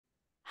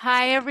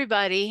Hi,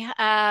 everybody.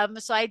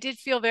 So I did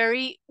feel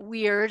very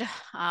weird.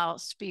 I'll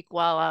speak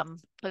while I'm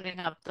putting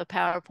up the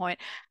PowerPoint.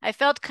 I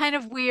felt kind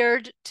of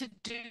weird to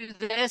do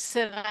this,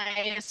 and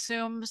I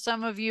assume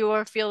some of you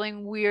are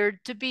feeling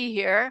weird to be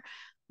here.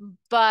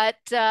 But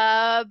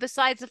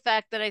besides the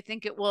fact that I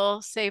think it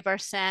will save our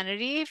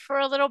sanity for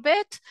a little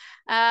bit,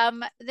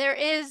 there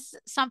is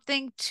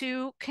something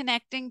to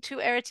connecting to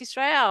Eretz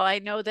Yisrael. I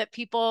know that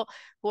people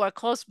who are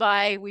close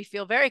by, we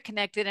feel very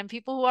connected, and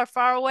people who are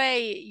far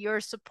away, your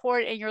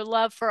support and your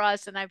love for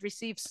us. And I've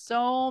received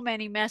so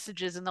many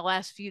messages in the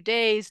last few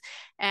days,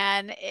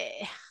 and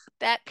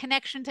that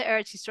connection to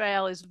Eretz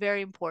Yisrael is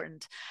very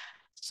important.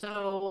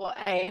 So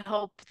I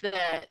hope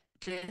that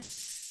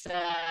this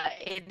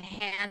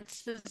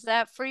enhances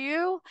that for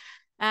you.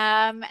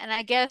 And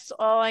I guess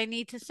all I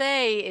need to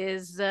say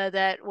is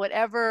that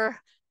whatever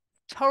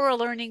Torah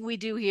learning we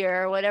do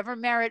here, whatever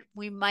merit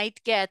we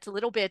might get a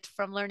little bit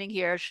from learning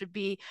here, should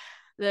be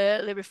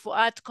the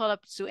refuat kol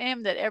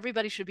haptzuim, that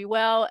everybody should be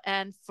well,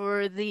 and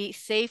for the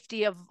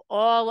safety of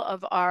all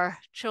of our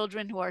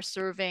children who are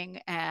serving,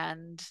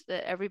 and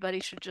that everybody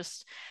should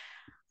just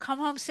come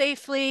home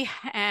safely,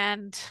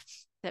 and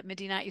that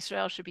Medina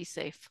Israel should be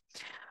safe.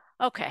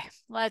 Okay,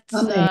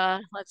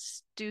 Amen.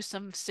 let's do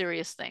some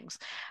serious things.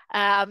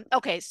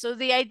 Okay, so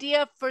the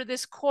idea for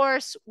this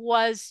course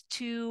was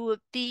to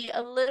be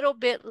a little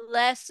bit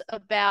less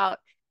about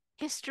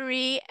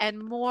history and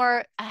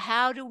more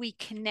how do we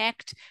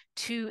connect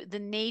to the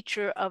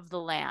nature of the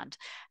land.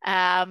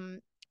 Um,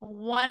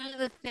 One of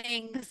the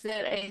things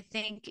that I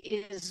think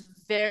is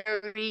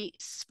very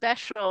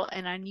special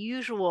and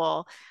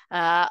unusual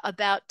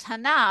about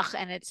Tanakh,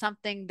 and it's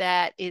something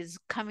that is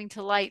coming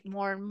to light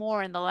more and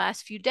more in the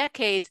last few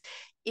decades,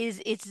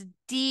 is its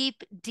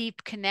deep,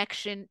 deep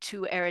connection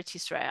to Eretz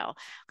Yisrael.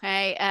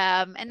 Okay,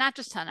 and not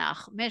just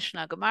Tanakh,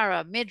 Mishnah,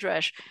 Gemara,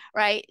 Midrash,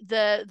 right?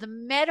 The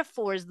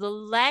metaphors, the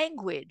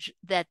language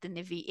that the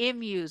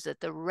Nevi'im use, that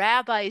the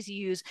rabbis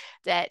use,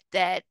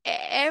 that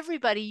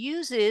everybody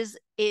uses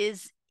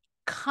is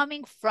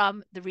coming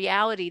from the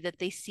reality that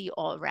they see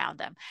all around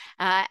them.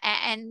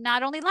 And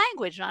not only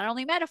language, not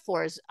only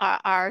metaphors,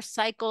 our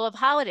cycle of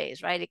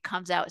holidays, right? It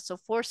comes out so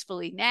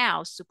forcefully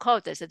now.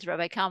 Sukkot, I said to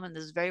Rabbi Kalman,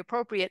 this is very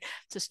appropriate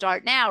to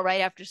start now,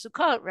 right after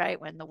Sukkot, right?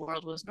 When the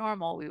world was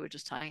normal. We were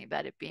just talking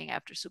about it being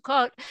after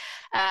Sukkot.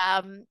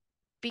 Um,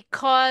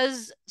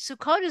 because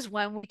Sukkot is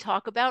when we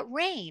talk about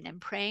rain and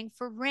praying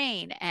for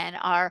rain and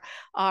our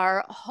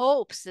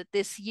hopes that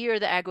this year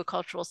the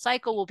agricultural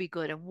cycle will be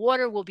good and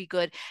water will be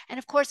good. And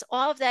of course,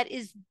 all of that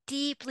is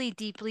deeply,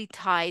 deeply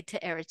tied to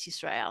Eretz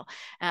Yisrael.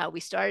 We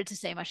started to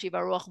say Mashiv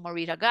Aruch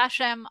Morid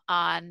Hagashem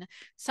on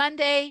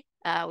Sunday.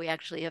 We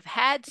actually have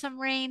had some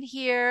rain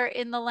here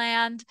in the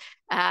land.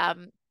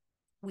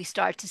 We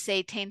start to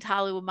say Tein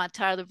Talu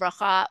Matar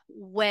Levracha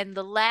when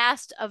the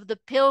last of the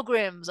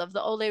pilgrims of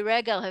the Ole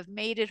Regel have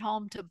made it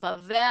home to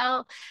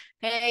Bavel.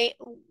 Okay,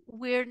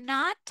 we're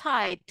not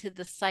tied to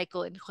the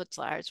cycle in Chutz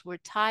La'aretz.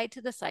 We're tied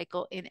to the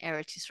cycle in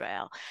Eretz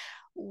Yisrael.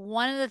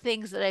 One of the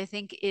things that I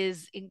think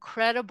is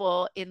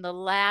incredible in the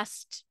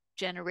last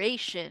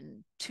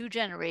generation, two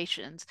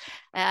generations,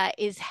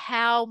 is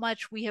how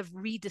much we have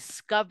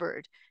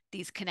rediscovered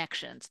these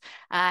connections.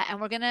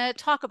 And we're going to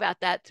talk about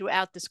that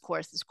throughout this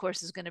course. This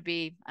course is going to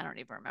be, I don't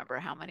even remember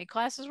how many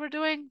classes we're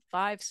doing,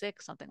 5,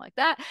 6, something like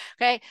that.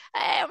 Okay.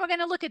 And we're going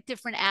to look at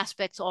different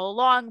aspects all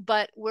along,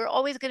 but we're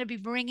always going to be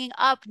bringing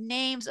up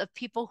names of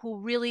people who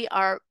really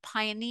are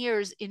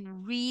pioneers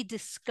in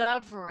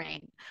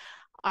rediscovering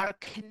our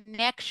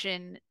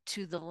connection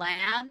to the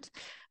land.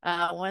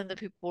 One of the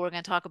people we're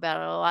going to talk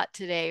about a lot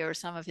today, or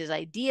some of his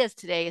ideas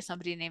today, is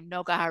somebody named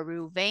Noga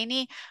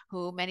Haruveni,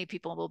 who many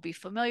people will be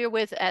familiar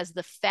with as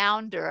the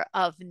founder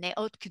of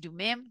Neot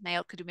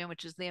Kedumim,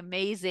 which is the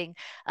amazing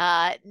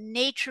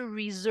nature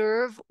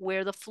reserve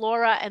where the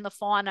flora and the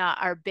fauna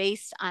are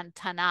based on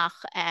Tanakh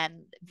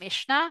and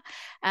Mishnah.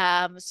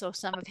 So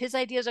some of his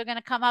ideas are going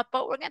to come up,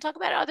 but we're going to talk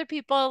about other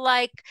people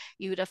like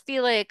Yehuda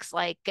Felix,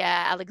 like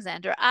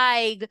Alexander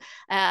Eig,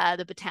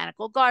 the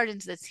botanical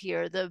gardens that's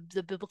here, the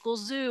biblical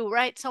zoo,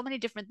 right? So many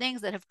different things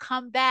that have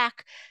come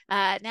back.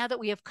 Now that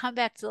we have come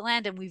back to the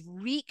land and we've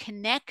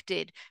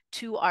reconnected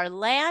to our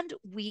land,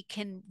 we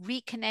can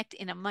reconnect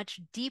in a much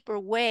deeper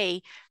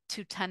way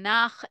to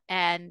Tanakh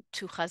and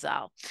to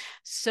Chazal.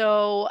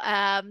 So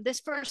this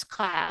first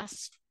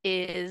class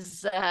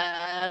is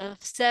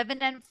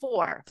 7 and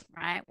 4,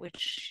 right? Which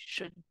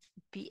should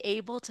be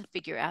able to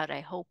figure out,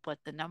 I hope, what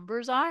the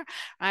numbers are. All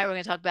right, we're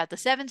going to talk about the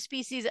 7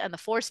 species and the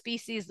 4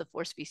 species. The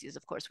 4 species,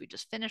 of course, we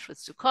just finished with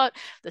Sukkot.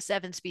 The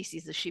 7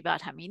 species, the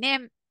Shivat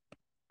Haminim.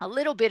 A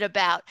little bit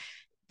about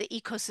the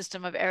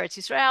ecosystem of Eretz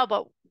Yisrael,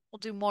 but We'll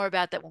do more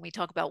about that when we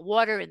talk about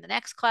water in the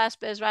next class,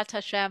 Bezrat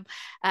Hashem.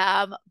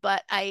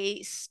 But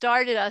I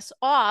started us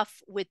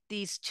off with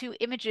these two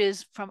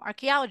images from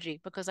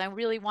archaeology because I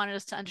really wanted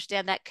us to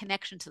understand that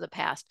connection to the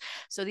past.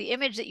 So the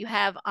image that you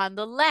have on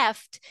the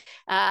left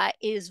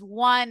is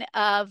one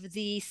of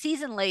the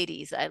season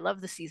ladies. I love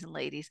the season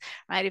ladies,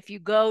 right? If you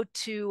go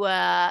to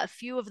a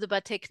few of the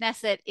Batei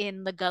Knesset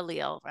in the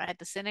Galil, right?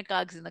 The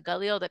synagogues in the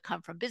Galil that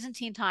come from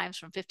Byzantine times,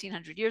 from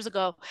 1500 years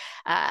ago.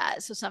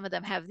 So some of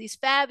them have these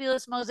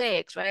fabulous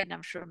mosaics, right? And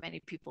I'm sure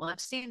many people have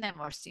seen them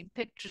or seen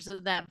pictures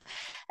of them.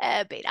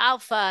 Beit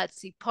Alpha,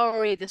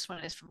 Tzipori, this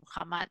one is from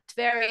Hamat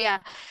Tveria.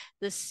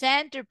 The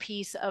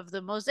centerpiece of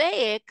the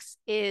mosaics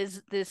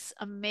is this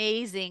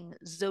amazing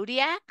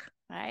zodiac,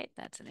 right?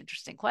 That's an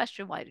interesting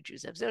question. Why do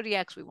Jews have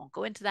zodiacs? We won't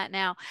go into that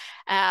now.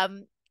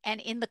 And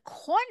in the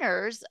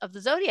corners of the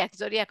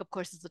zodiac, of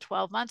course, is the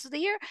 12 months of the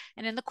year.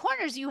 And in the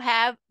corners, you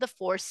have the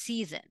 4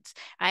 seasons.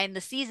 Right? And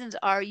the seasons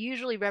are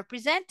usually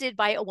represented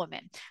by a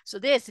woman. So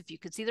this, if you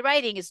could see the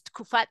writing, is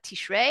Tkufat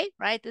Tishrei,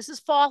 right? This is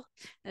fall.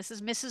 This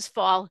is Mrs.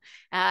 Fall.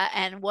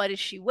 And what is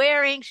she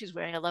wearing? She's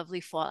wearing a lovely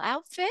fall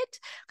outfit.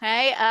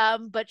 Okay.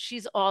 But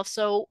she's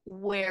also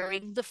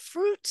wearing the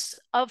fruits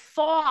of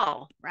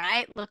fall,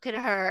 right? Look at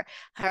her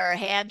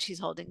hand. She's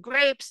holding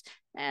grapes.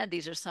 And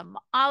these are some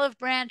olive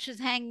branches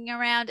hanging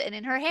around. And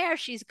in her hair,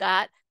 she's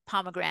got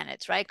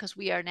pomegranates, right? Because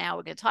we're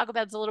going to talk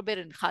about this a little bit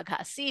in Chag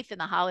HaAsif, in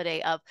the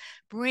holiday of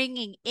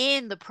bringing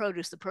in the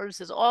produce. The produce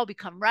has all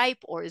become ripe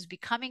or is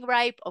becoming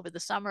ripe over the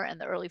summer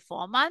and the early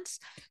fall months.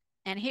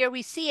 And here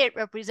we see it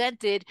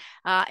represented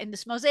in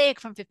this mosaic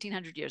from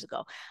 1500 years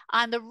ago.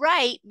 On the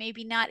right,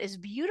 maybe not as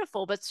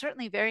beautiful, but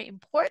certainly very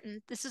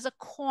important. This is a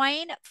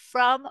coin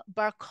from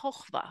Bar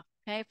Kokhba.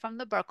 Okay, from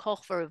the Bar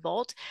Kokhba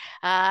revolt.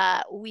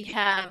 We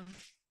have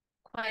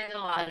quite a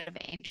lot of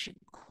ancient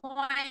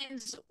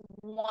coins.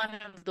 One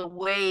of the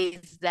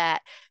ways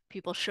that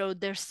people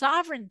showed their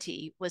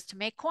sovereignty was to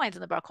make coins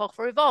in the Bar Kokhba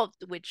revolt,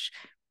 which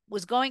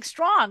was going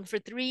strong for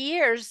 3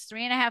 years,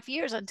 3.5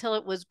 years, until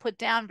it was put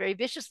down very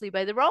viciously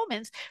by the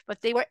Romans.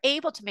 But they were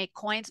able to make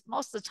coins,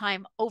 most of the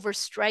time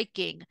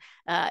overstriking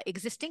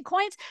existing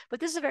coins. But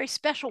this is a very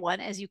special one,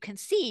 as you can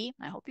see.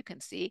 I hope you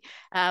can see.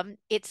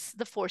 It's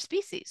the 4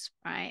 species,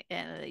 right?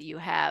 And you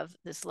have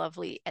this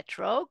lovely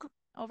etrog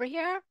over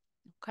here.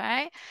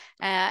 Okay.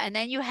 And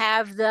then you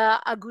have the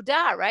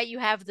aguda, right? You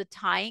have the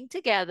tying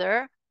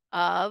together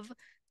of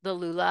the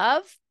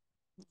lulav.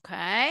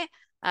 Okay.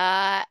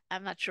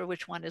 I'm not sure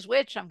which one is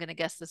which. I'm going to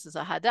guess this is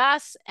a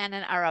hadas and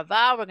an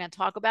arava. We're going to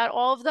talk about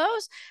all of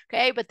those.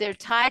 Okay. But they're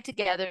tied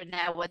together.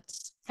 Now,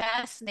 what's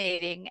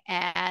fascinating,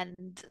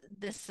 and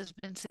this has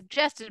been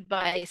suggested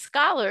by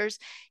scholars,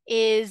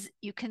 is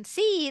you can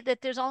see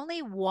that there's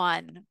only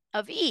one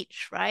of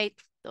each, right?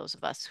 Those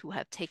of us who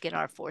have taken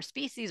our 4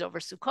 species over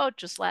Sukkot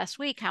just last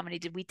week, how many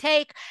did we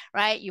take,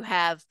 right? You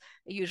have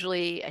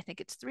usually, I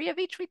think it's 3 of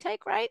each we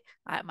take, right?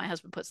 My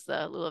husband puts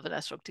the lulav and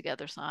esrog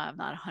together, so I'm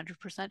not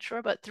 100%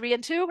 sure, but 3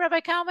 and 2, Rabbi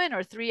Kalman,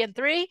 or 3 and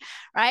 3,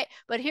 right?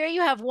 But here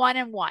you have 1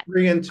 and 1.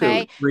 3 and 2.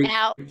 Okay?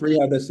 Now, 3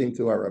 hadasim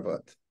to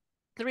Aravat.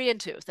 3 and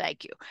 2,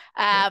 thank you.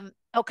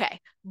 Okay,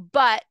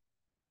 but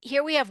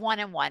here we have 1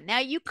 and 1. Now,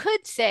 you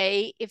could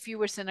say, if you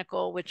were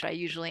cynical, which I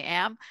usually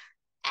am,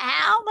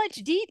 how much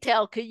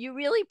detail could you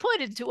really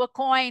put into a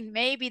coin?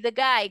 Maybe the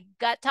guy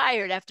got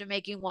tired after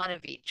making 1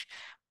 of each.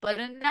 But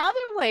another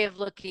way of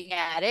looking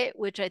at it,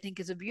 which I think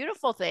is a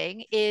beautiful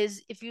thing,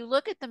 is if you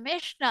look at the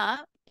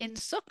Mishnah in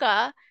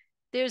Sukkah,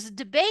 there's a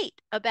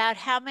debate about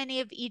how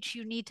many of each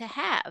you need to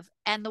have.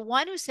 And the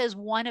one who says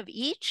 1 of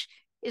each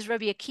is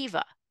Rabbi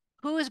Akiva.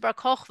 Who is Bar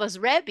Kokhba's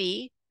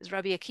Rebbe? Is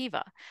Rabbi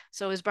Akiva.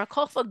 So is Bar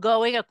Kokhba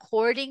going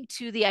according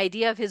to the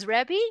idea of his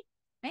Rebbe?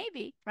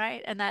 Maybe,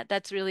 right? And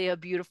that's really a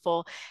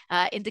beautiful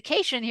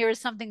indication. Here is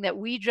something that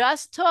we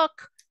just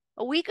took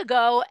a week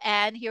ago,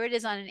 and here it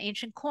is on an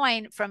ancient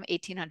coin from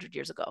 1800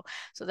 years ago.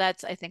 So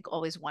that's, I think,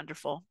 always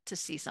wonderful to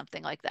see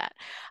something like that.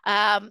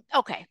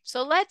 Okay,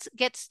 so let's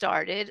get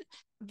started.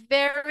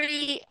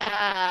 Very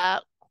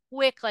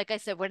quick, like I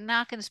said, we're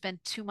not going to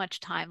spend too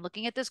much time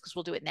looking at this because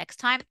we'll do it next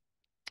time.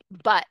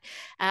 But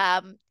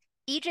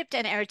Egypt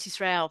and Eretz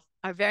Yisrael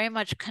are very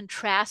much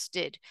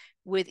contrasted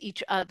with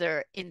each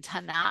other in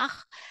Tanakh.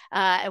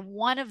 And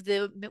one of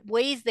the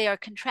ways they are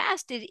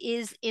contrasted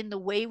is in the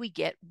way we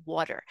get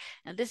water.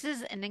 And this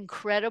is an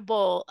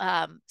incredible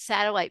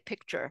satellite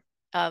picture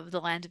of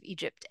the land of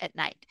Egypt at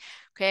night.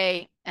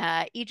 Okay,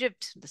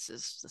 Egypt, this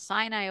is the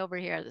Sinai over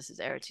here, this is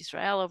Eretz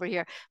Yisrael over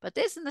here, but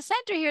this in the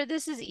center here,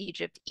 this is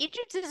Egypt.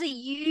 Egypt is a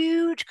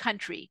huge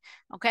country,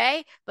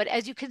 okay? But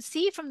as you can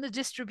see from the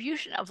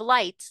distribution of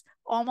lights,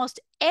 almost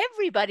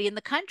everybody in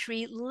the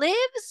country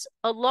lives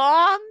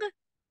along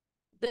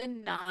the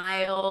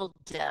Nile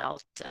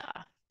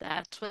Delta.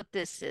 That's what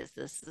this is.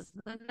 This is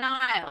the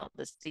Nile.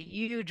 This is a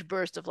huge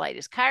burst of light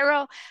is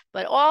Cairo,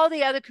 but all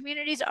the other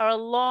communities are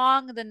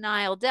along the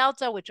Nile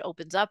Delta, which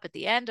opens up at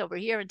the end over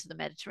here into the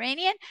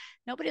Mediterranean.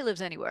 Nobody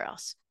lives anywhere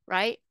else,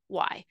 right?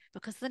 Why?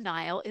 Because the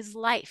Nile is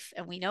life.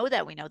 And we know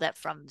that. We know that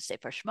from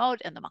Sefer Shemot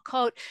and the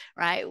Makot,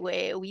 right?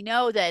 We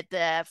know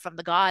that from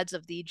the gods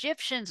of the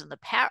Egyptians and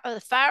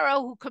the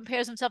Pharaoh who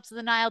compares himself to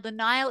the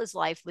Nile is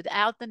life.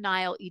 Without the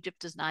Nile, Egypt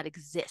does not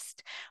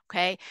exist.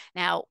 Okay.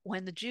 Now,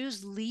 when the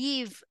Jews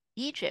leave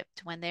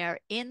Egypt, when they're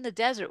in the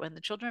desert, when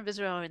the children of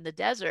Israel are in the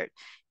desert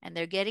and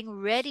they're getting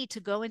ready to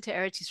go into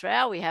Eretz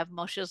Yisrael, we have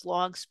Moshe's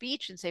long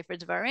speech in Sefer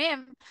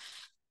Devarim.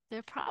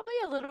 They're probably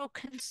a little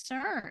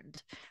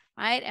concerned,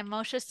 right? And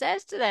Moshe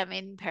says to them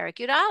in Perek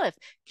Yud Aleph,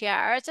 Ki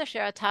ha'aretz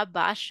asher ata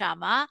ba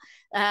shama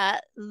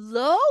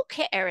lo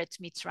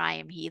ke'eretz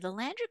Mitzrayim hi. The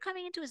land you're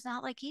coming into is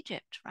not like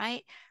Egypt,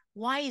 right?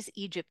 Why is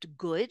Egypt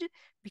good?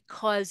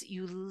 Because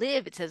you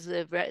live, it says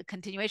the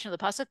continuation of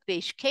the pasuk,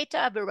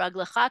 Veishketa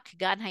beraglecha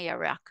k'gan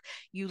hayarak.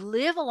 You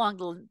live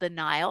along the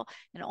Nile,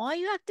 and all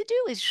you have to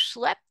do is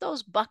schlep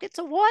those buckets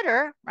of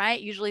water,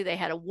 right? Usually they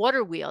had a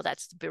water wheel,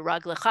 that's the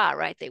beraglecha,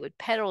 right? They would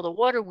pedal the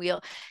water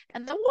wheel,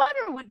 and the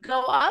water would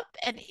go up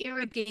and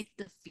irrigate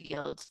the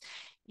fields.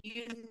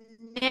 You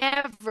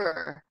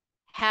never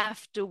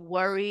have to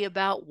worry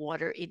about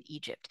water in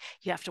Egypt.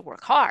 You have to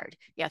work hard.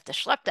 You have to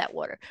schlep that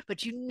water,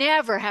 but you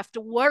never have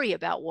to worry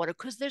about water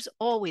because there's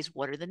always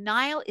water. The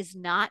Nile is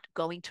not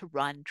going to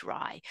run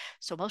dry.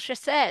 So Moshe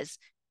says,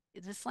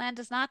 this land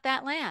is not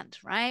that land,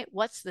 right?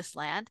 What's this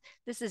land?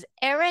 This is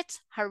Eretz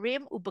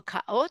Harim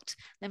Ubakaot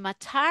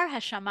Lematar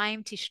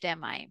Hashamayim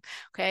Tishtemayim.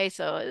 Okay,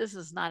 so this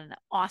is not an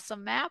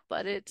awesome map,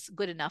 but it's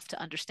good enough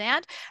to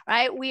understand,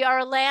 right? We are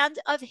a land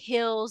of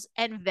hills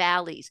and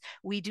valleys.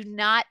 We do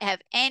not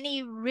have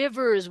any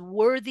rivers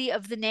worthy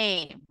of the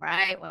name,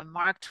 right? When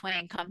Mark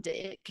Twain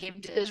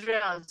came to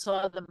Israel and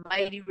saw the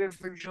mighty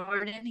river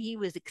Jordan, he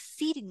was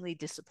exceedingly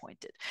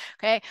disappointed.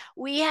 Okay,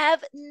 we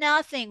have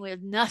nothing. We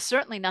have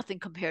certainly nothing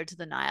compared to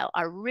the Nile.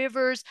 Our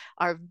rivers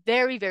are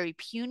very, very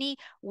puny.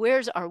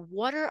 Where's our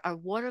water? Our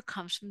water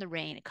comes from the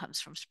rain. It comes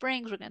from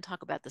springs. We're going to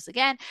talk about this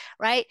again,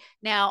 right?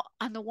 Now,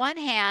 on the one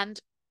hand,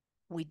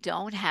 we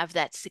don't have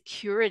that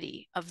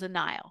security of the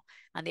Nile.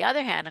 On the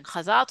other hand, and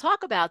Chazal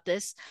talk about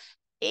this,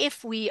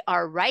 if we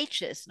are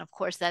righteous, and of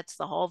course that's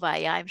the whole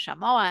Vayayim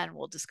Shamoa, and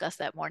we'll discuss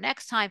that more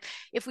next time.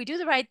 If we do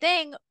the right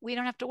thing, we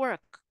don't have to work.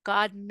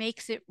 God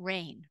makes it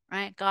rain,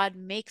 right? God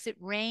makes it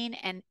rain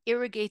and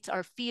irrigates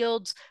our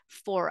fields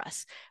for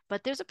us.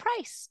 But there's a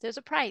price. There's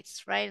a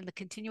price, right? In the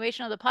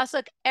continuation of the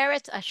pasuk,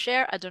 Eretz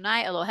Asher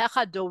Adonai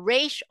Elohecha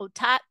Doresh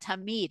Otat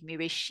Tamid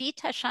Mireshit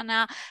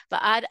Hashana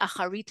Va'ad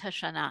Acharit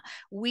Hashana.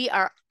 We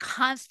are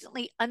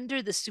constantly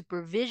under the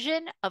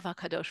supervision of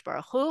HaKadosh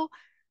Baruch Hu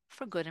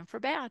for good and for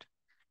bad.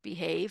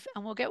 Behave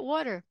and we'll get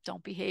water.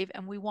 Don't behave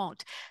and we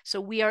won't. So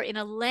we are in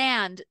a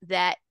land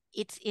that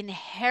its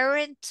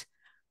inherent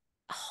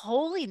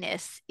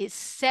holiness is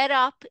set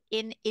up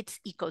in its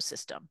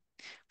ecosystem.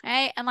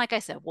 Okay. And like I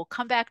said, we'll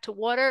come back to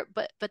water,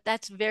 but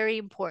that's very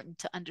important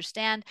to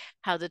understand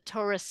how the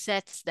Torah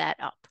sets that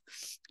up.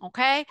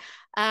 Okay.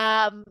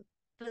 The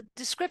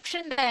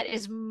description that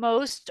is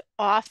most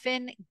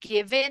often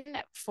given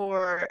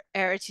for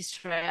Eretz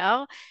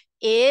Yisrael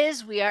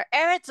is we are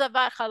Eretz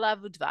Zavat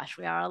Chalav Udvash.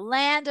 We are a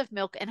land of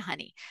milk and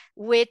honey,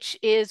 which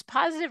is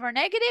positive or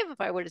negative. If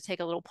I were to take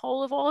a little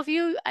poll of all of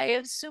you, I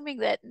am assuming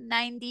that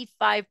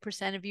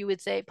 95% of you would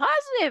say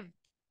positive.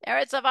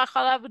 Eretz Zavat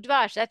Chalav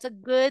Udvash. That's a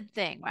good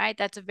thing, right?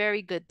 That's a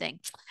very good thing.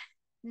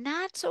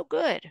 Not so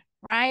good,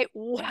 right?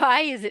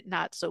 Why is it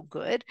not so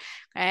good?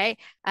 Okay.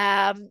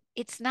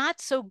 It's not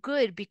so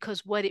good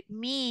because what it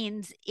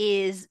means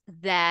is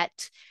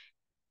that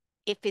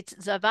if it's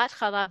zavat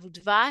chalav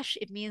udvash,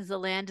 it means the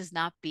land is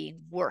not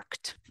being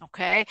worked.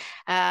 Okay,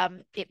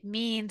 it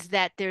means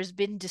that there's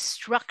been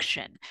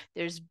destruction.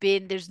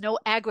 There's no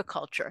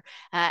agriculture,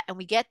 and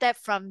we get that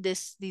from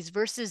these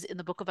verses in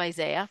the book of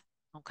Isaiah.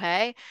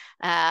 Okay,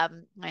 I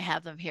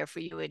have them here for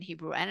you in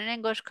Hebrew and in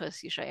English because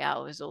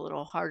Yeshayahu is a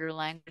little harder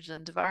language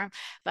than Devarim.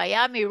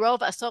 Vayami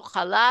rov asok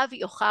chalav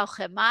yochal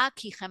chema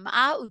ki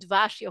chema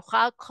udvash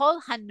yochal kol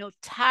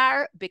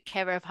hanotar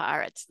bekerev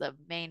haaretz. The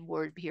main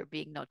word here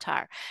being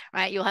notar,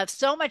 right? You'll have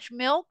so much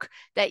milk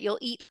that you'll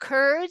eat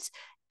curds.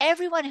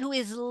 Everyone who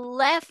is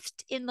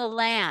left in the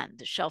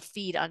land shall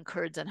feed on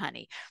curds and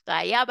honey. For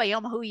in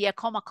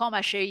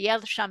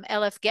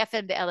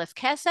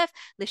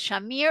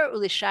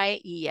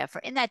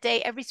that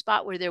day, every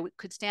spot where there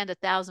could stand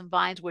 1,000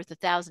 vines worth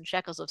 1,000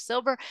 shekels of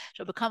silver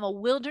shall become a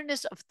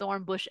wilderness of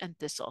thorn bush and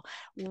thistle.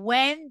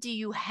 When do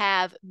you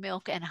have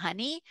milk and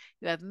honey?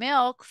 You have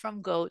milk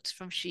from goats,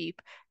 from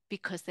sheep,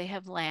 because they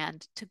have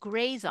land to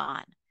graze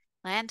on.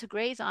 Land to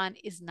graze on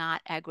is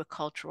not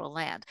agricultural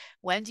land.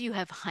 When do you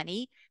have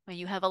honey? When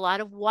you have a lot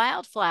of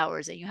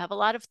wildflowers and you have a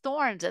lot of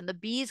thorns and the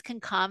bees can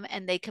come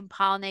and they can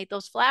pollinate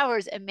those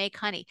flowers and make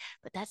honey.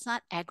 But that's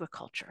not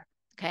agriculture.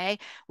 Okay.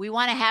 We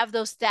want to have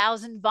those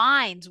 1,000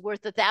 vines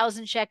worth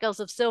 1,000 shekels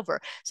of silver.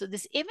 So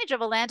this image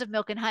of a land of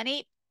milk and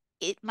honey,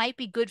 it might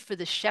be good for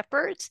the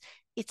shepherds.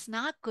 It's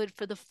not good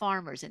for the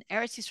farmers. In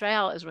Eretz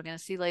Yisrael, as we're going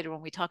to see later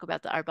when we talk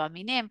about the Arba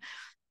Minim,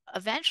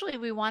 eventually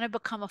we want to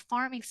become a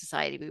farming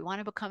society. We want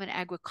to become an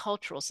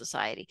agricultural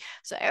society.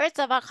 So Eretz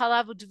Zavat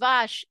Chalav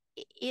Udvash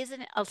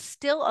isn't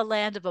still a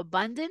land of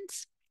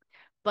abundance,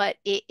 but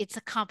it's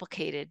a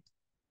complicated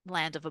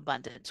land of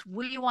abundance.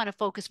 We want to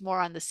focus more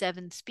on the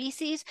 7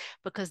 species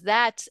because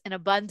that's an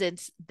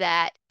abundance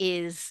that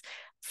is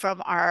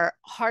from our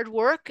hard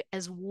work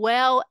as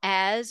well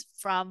as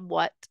from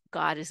what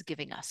God is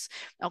giving us.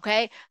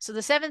 Okay, so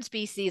the 7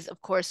 species,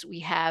 of course,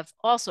 we have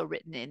also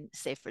written in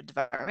Sefer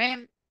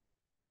Devarim,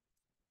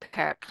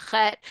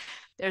 Parakhet.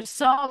 There's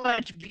so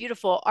much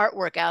beautiful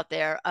artwork out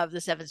there of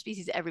the 7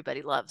 species.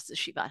 Everybody loves the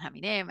Shivat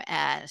Haminim,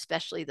 and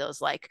especially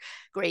those like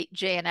great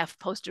JNF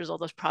posters, all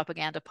those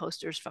propaganda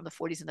posters from the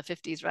 40s and the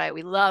 50s, right?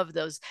 We love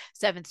those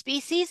 7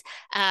 species.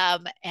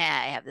 And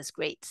I have this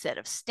great set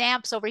of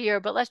stamps over here,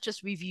 but let's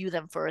just review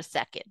them for a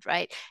second,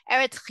 right?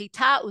 Eretz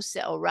chita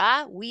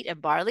useora, wheat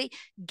and barley,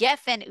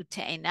 gefen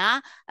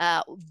uteina,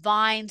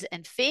 vines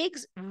and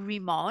figs,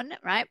 rimon,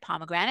 right?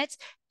 Pomegranates,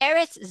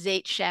 Eretz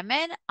zeit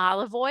shemen,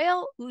 olive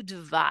oil,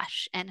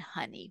 udvash, and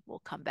honey. We'll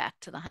come back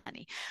to the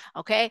honey.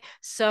 Okay,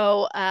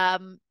 so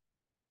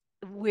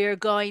we're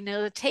going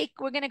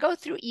to go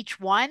through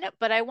each one,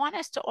 but I want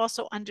us to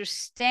also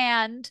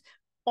understand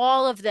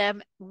all of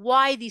them,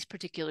 why these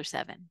particular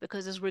 7,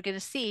 because as we're going to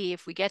see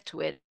if we get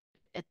to it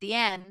at the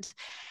end,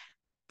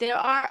 there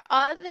are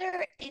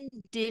other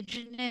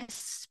indigenous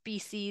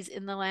species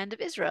in the land of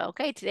Israel.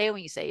 Okay, today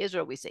when you say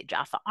Israel, we say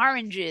Jaffa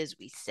oranges,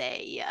 we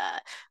say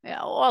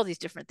all these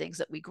different things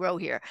that we grow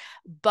here.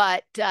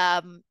 But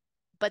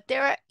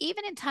there are,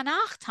 even in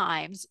Tanakh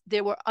times,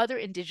 there were other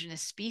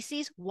indigenous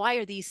species. Why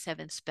are these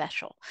 7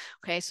 special?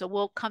 Okay, so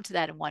we'll come to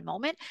that in one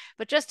moment.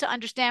 But just to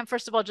understand,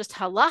 first of all, just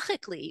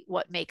halachically,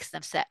 what makes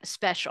them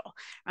special,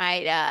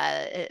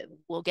 right?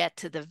 We'll get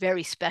to the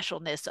very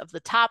specialness of the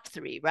top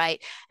 3,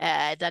 right?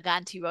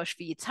 Dagan, Tirosh,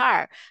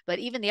 V'yitzhar. But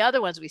even the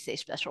other ones we say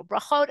special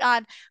brachot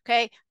on,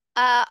 okay?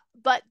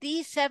 But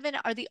these 7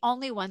 are the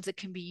only ones that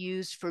can be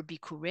used for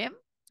bikurim.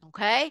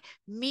 Okay,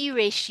 mi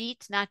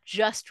reshit, not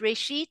just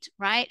reshit,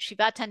 right?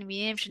 Shivat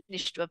haniminim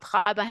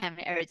shenishtabcha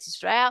bahem Eretz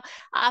Yisrael,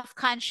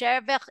 afkan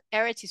shervech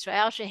Eretz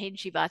Yisrael shehin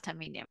shivat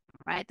haminim,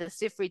 right? The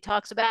Sifri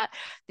talks about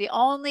the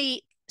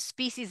only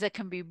species that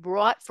can be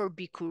brought for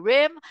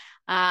bikurim.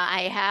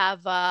 I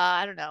have,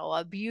 I don't know,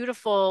 a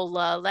beautiful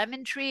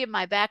lemon tree in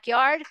my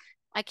backyard.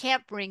 I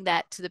can't bring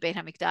that to the Beit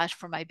HaMikdash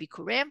for my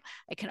bikurim.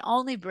 I can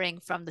only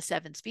bring from the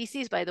 7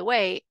 species. By the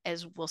way,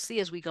 as we'll see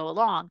as we go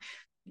along,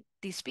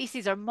 these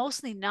species are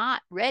mostly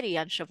not ready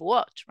on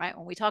Shavuot, right?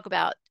 When we talk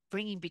about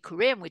bringing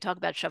bikurim, we talk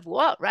about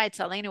Shavuot, right?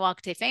 Salenu al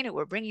ktefenu,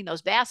 we're bringing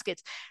those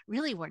baskets.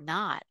 Really, we're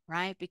not,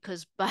 right?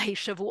 Because by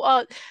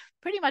Shavuot,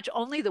 pretty much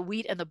only the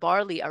wheat and the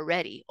barley are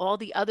ready. All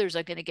the others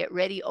are going to get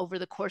ready over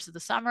the course of the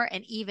summer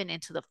and even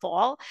into the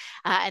fall.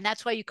 And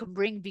that's why you can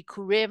bring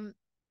bikurim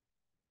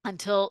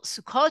until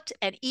Sukkot,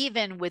 and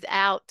even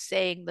without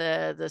saying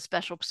the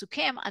special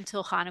psukim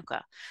until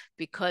Hanukkah,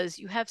 because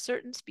you have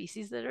certain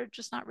species that are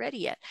just not ready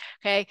yet.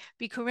 Okay,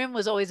 Bikurim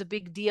was always a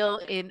big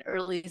deal in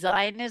early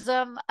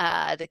Zionism.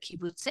 The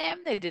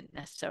kibbutzim, they didn't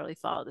necessarily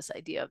follow this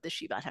idea of the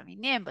Shivat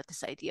Haminim, but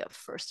this idea of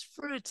first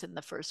fruits and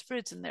the first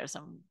fruits. And there's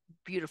some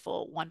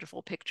beautiful,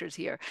 wonderful pictures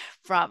here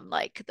from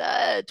like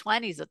the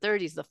 20s, the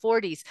 30s, the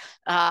 40s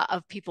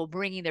of people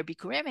bringing their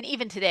bikurim. And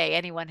even today,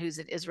 anyone who's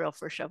in Israel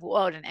for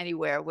Shavuot and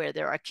anywhere where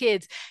there are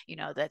kids, you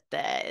know, that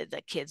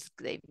the kids,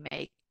 they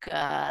make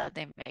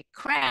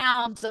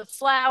crowns of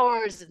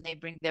flowers and they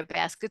bring their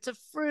baskets of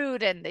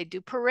fruit and they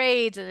do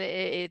parades, and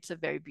it's a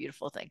very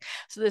beautiful thing.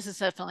 So this is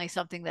definitely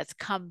something that's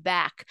come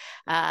back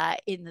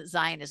in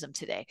Zionism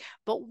today.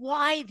 But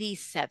why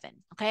these 7?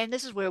 Okay, and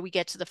this is where we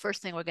get to the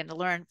first thing we're going to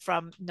learn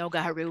from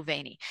Noga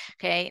Haruveni.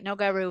 Okay,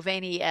 Noga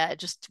Haruveni,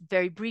 just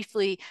very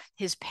briefly,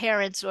 his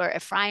parents were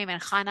Ephraim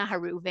and Chana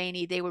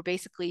Haruveni. They were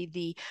basically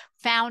the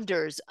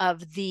founders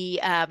of the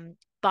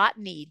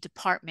botany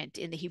department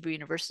in the Hebrew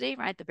University,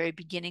 right? The very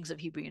beginnings of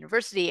Hebrew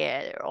University,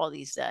 all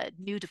these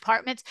new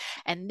departments.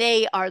 And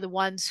they are the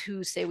ones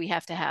who say we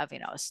have to have,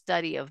 a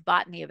study of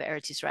botany of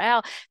Eretz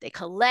Yisrael. They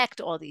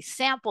collect all these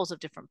samples of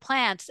different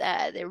plants.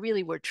 They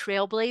really were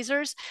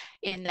trailblazers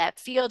in that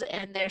field.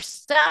 And their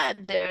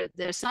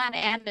son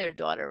and their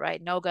daughter,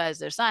 right? Noga is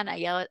their son,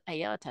 Ayelet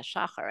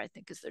Hashachar, I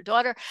think, is their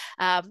daughter.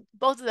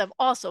 Both of them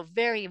also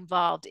very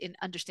involved in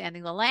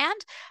understanding the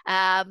land.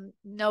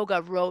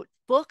 Noga wrote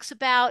books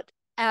about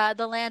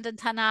the land in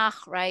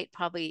Tanakh, right?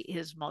 Probably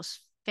his most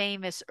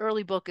famous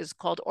early book is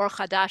called Or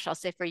Chadash al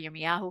Sefer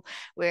Yirmiyahu,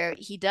 where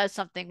he does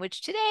something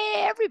which today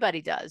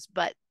everybody does,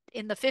 but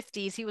in the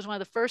 50s, he was one of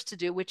the first to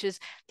do, which is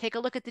take a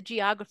look at the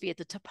geography, at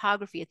the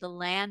topography, at the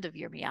land of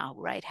Yirmiyahu,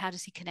 right? How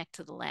does he connect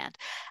to the land?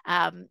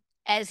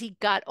 As he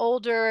got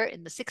older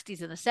in the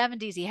 60s and the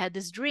 70s, he had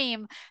this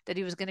dream that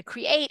he was going to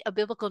create a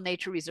biblical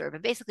nature reserve.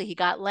 And basically, he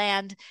got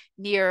land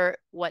near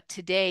what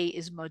today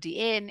is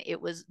Modi'in.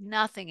 It was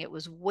nothing, it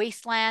was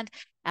wasteland.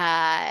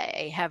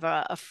 I have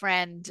a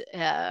friend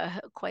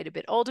quite a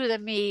bit older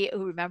than me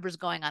who remembers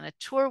going on a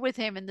tour with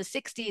him in the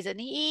 60s,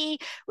 and he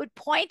would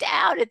point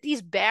out at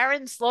these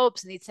barren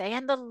slopes and he'd say,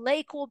 and the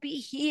lake will be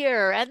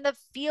here, and the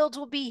fields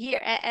will be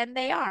here. And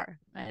they are,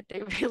 right?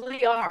 They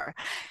really are.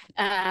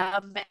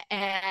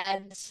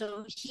 And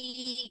so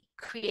he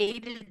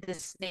created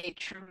this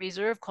nature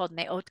reserve called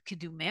Neot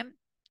Kedumim,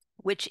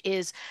 which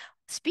is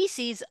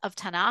species of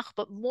Tanakh,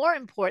 but more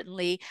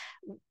importantly,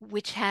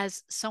 which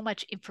has so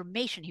much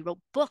information. He wrote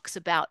books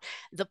about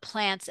the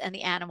plants and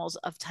the animals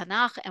of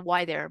Tanakh and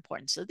why they're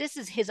important. So this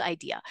is his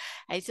idea.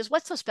 And he says,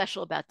 what's so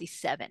special about these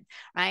seven,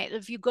 right?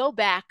 If you go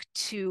back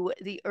to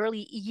the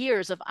early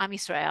years of Am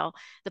Yisrael,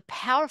 the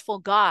powerful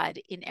God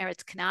in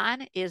Eretz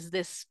Canaan is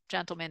this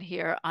gentleman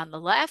here on the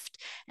left,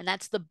 and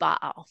that's the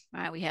Baal,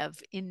 right? We have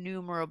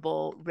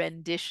innumerable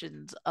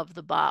renditions of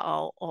the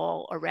Baal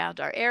all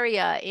around our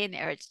area in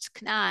Eretz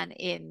Canaan,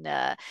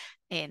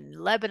 in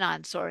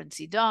Lebanon, Sor and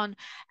Sidon.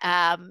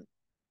 Um,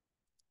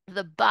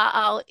 the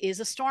Baal is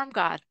a storm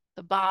god.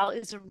 The Baal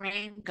is a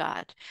rain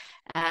god,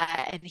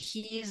 and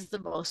he's the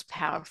most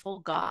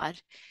powerful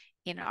god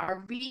in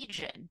our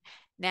region.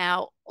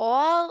 Now,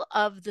 all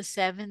of the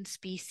seven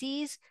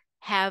species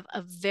have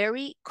a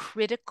very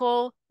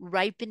critical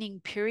ripening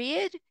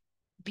period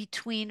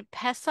between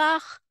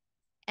Pesach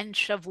and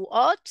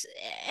Shavuot,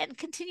 and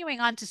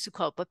continuing on to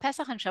Sukkot. But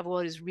Pesach and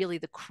Shavuot is really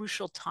the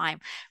crucial time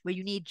where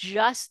you need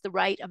just the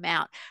right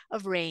amount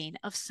of rain,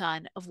 of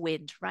sun, of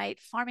wind, right?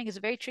 Farming is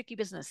a very tricky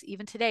business,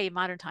 even today in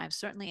modern times,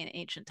 certainly in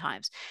ancient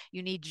times.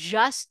 You need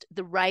just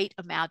the right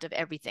amount of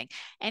everything.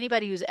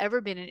 Anybody who's ever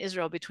been in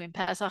Israel between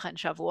Pesach and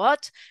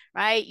Shavuot,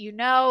 right? You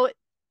know,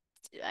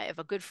 I have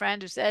a good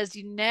friend who says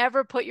you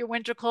never put your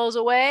winter clothes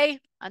away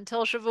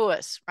until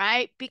Shavuos,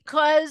 right?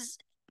 Because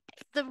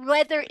the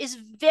weather is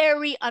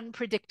very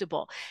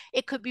unpredictable.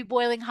 It could be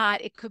boiling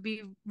hot. It could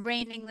be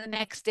raining the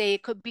next day.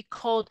 It could be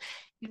cold.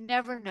 You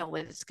never know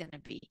what it's going to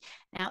be.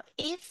 Now,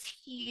 if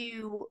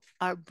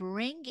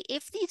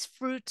if these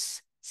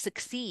fruits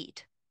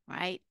succeed,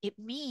 right, it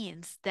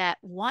means that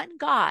one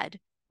God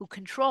who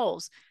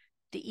controls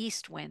the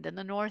east wind and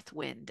the north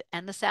wind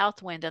and the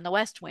south wind and the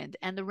west wind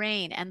and the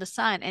rain and the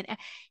sun, and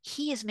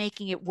he is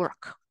making it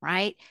work,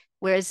 right?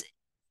 Whereas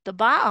the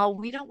Baal,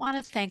 we don't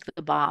want to thank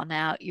the Baal.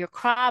 Now, your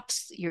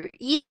crops, your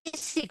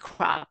easy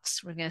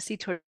crops, we're going to see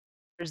towards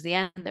the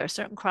end, there are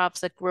certain crops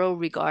that grow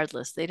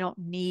regardless. They don't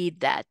need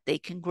that. They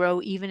can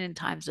grow even in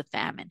times of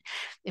famine.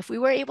 If we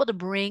were able to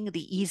bring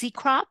the easy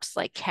crops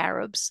like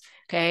carobs,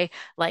 okay,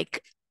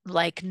 like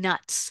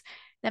nuts,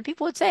 then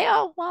people would say,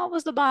 oh, well, it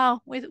was the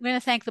Baal. We're going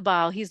to thank the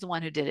Baal. He's the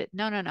one who did it.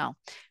 No, no, no.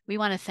 We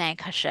want to thank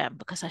Hashem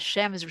because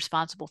Hashem is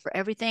responsible for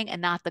everything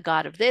and not the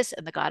God of this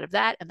and the God of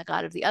that and the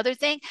God of the other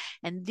thing.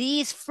 And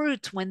these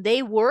fruits, when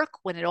they work,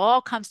 when it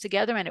all comes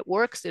together and it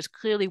works, there's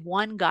clearly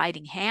one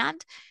guiding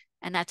hand.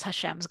 And that's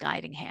Hashem's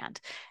guiding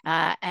hand.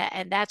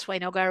 And that's why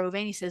Nogar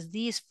Reuveni says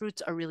these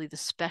fruits are really the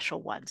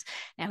special ones.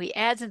 Now he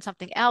adds in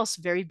something else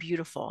very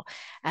beautiful.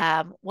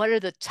 What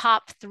are the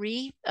top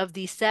three of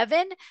these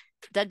seven?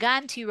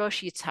 Dagan,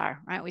 Tirosh, Yitzhar,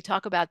 right? We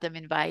talk about them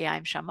in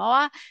Vayayim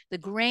Shamoa, the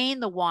grain,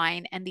 the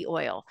wine, and the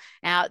oil.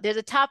 Now, they're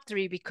the top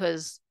three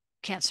because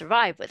can't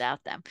survive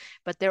without them,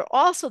 but they're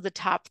also the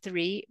top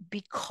three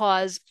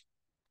because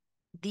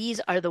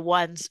these are the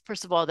ones,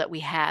 first of all, that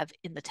we have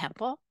in the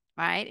temple,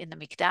 right? In the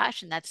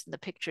Mikdash, and that's in the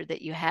picture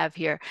that you have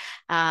here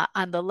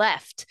on the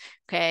left.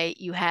 Okay,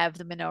 you have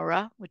the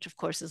menorah, which of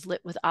course is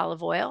lit with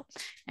olive oil.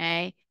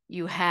 Okay,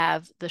 you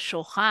have the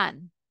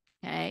shulchan.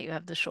 Okay, you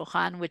have the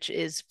shulchan, which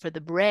is for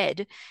the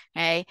bread.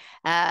 Okay,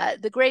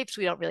 the grapes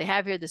we don't really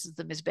have here. This is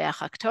the Mizbeach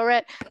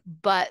HaKtoret,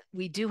 but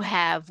we do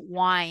have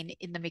wine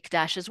in the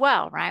Mikdash as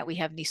well, right? We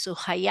have Nisuch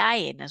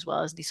HaYayin as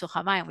well as Nisuch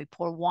HaMayim. We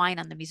pour wine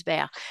on the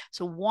Mizbeach.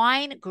 So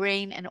wine,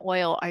 grain, and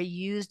oil are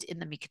used in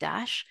the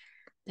Mikdash.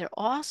 They're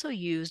also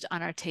used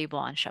on our table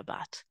on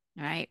Shabbat,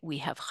 right? We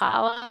have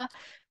challah,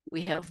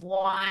 we have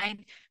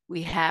wine,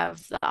 we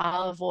have the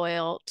olive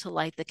oil to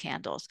light the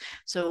candles.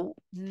 So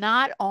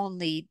not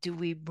only do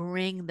we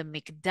bring the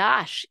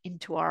Mikdash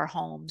into our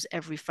homes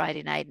every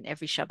Friday night and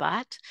every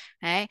Shabbat,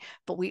 right?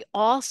 But we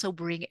also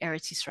bring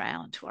Eretz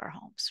Yisrael into our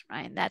homes,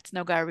 right? And that's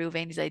Nogar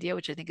Reuveni's idea,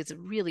 which I think is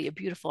really a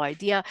beautiful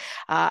idea.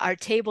 Our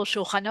table,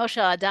 Shulchano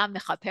Shel Adam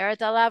Mechaperet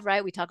Alav,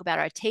 right? We talk about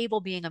our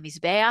table being a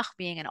Mizbeach,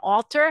 being an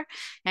altar,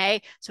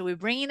 okay? So we're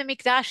bringing the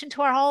Mikdash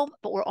into our home,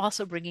 but we're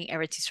also bringing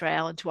Eretz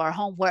Yisrael into our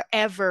home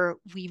wherever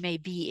we may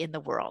be in the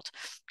world.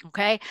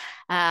 Okay,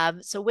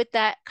 so with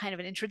that kind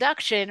of an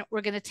introduction, we're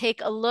going to take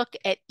a look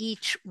at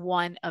each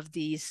one of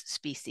these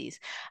species.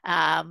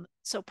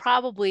 So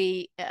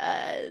probably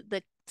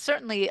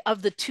certainly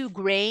of the two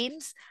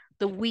grains,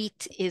 the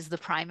wheat is the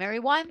primary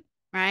one,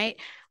 right?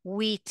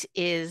 Wheat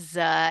is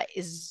the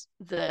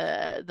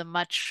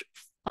much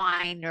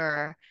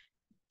finer,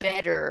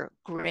 better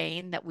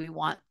grain that we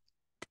want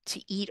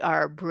to eat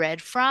our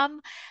bread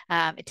from.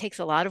 It takes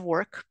a lot of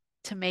work.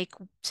 to make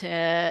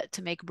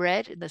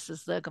bread. And this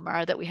is the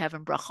Gemara that we have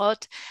in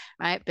Brachot,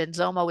 right? Ben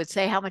Zoma would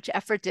say, how much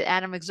effort did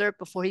Adam exert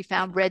before he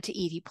found bread to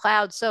eat? He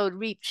plowed, sowed,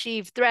 reaped,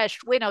 sheaved,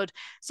 threshed, winnowed,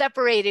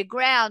 separated,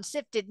 ground,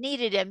 sifted,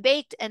 kneaded, and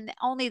baked, and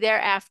only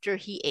thereafter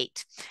he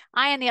ate.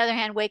 I, on the other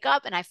hand, wake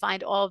up and I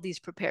find all of these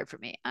prepared for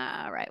me.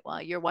 All right,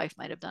 well, your wife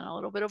might have done a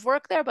little bit of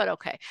work there, but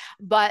okay.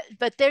 But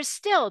there's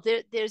still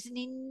there's an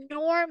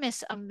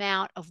enormous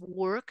amount of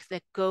work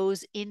that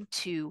goes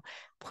into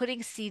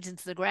putting seeds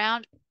into the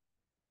ground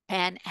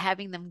and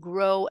having them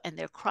grow and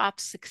their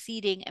crops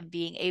succeeding and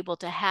being able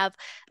to have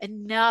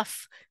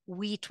enough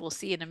wheat. We'll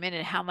see in a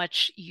minute how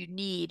much you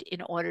need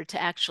in order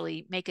to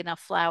actually make enough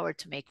flour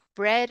to make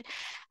bread.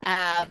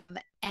 And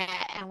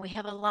we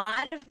have a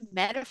lot of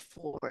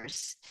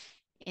metaphors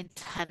in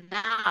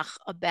Tanakh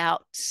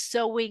about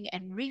sowing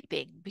and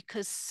reaping,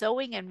 because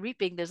sowing and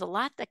reaping, there's a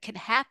lot that can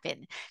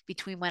happen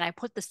between when I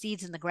put the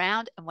seeds in the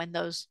ground and when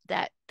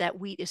that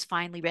wheat is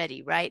finally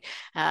ready, right?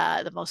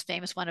 The most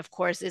famous one, of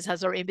course, is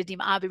Hazorim B'dim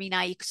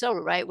Abimina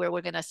Yiksoru, right? Where we're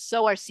gonna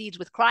sow our seeds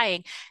with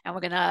crying, and we're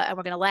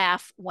gonna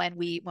laugh when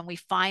we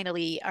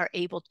finally are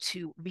able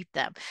to reap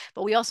them.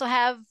 But we also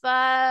have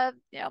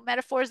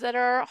metaphors that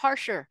are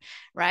harsher,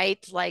 right?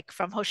 Like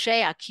from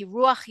Hosea, Ki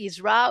ruach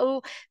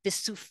Yizra'u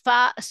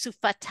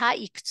v'sufa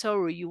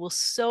you will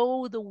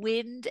sow the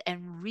wind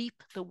and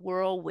reap the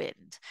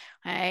whirlwind.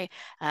 Okay?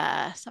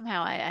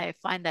 Somehow I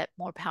find that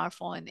more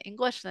powerful in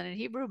English than in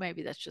Hebrew.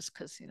 Maybe that's just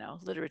because,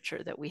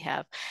 literature that we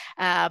have.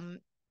 Charashtem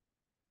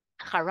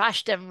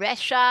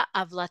resha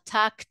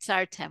avlatak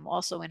tsartem,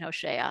 also in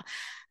Hosea,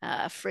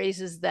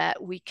 phrases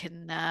that we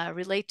can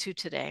relate to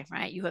today,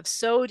 right? You have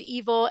sowed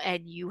evil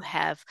and you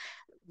have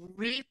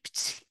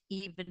reaped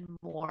even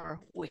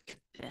more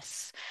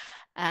wickedness.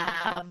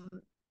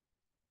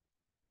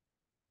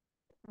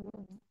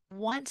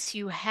 Once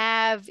you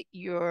have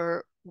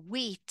your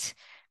wheat,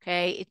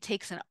 okay, it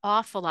takes an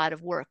awful lot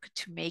of work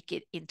to make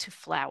it into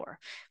flour.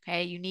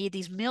 Okay, you need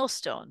these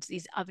millstones,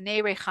 these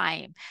avnei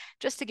rechaim.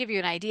 Just to give you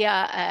an idea,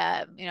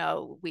 I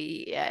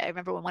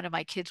remember when one of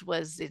my kids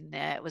was in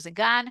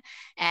Gan,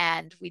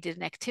 and we did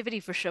an activity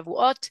for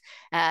Shavuot.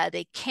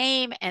 They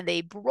came and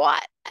they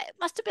brought, it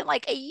must have been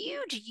like a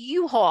huge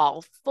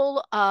U-Haul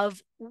full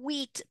of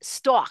wheat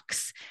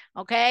stalks.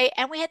 Okay,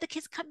 and we had the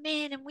kids come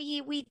in and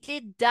we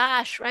did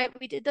dash, right?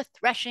 We did the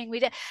threshing.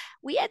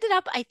 We ended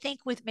up, I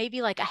think, with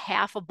maybe like a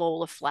half a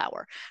bowl of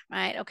flour,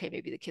 right? Okay,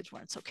 maybe the kids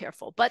weren't so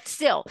careful, but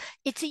still,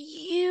 it's a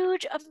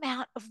huge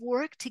amount of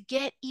work to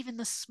get even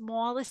the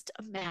smallest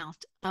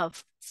amount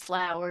of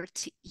flour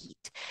to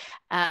eat.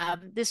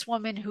 This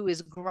woman who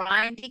is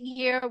grinding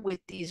here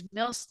with these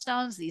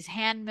millstones, these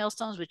hand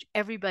millstones, which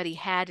everybody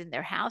had in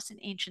their house in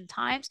ancient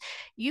times,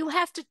 you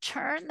have to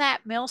turn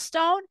that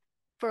millstone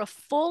for a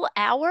full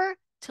hour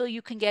till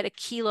you can get a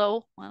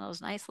kilo, one of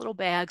those nice little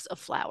bags of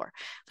flour.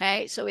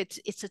 Okay, so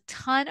it's a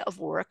ton of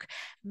work.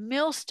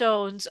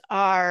 Millstones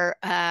are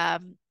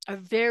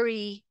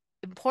very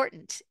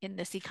important in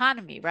this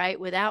economy, right?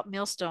 Without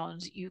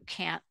millstones, you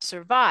can't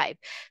survive.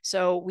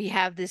 So we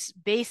have this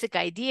basic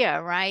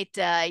idea, right?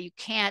 You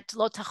can't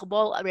lo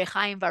tachbol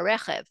rechaim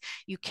varechev.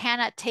 You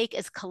cannot take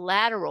as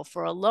collateral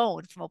for a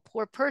loan from a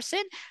poor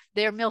person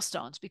their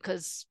millstones,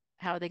 because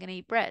how are they going to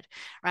eat bread,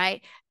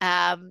 right?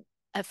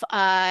 If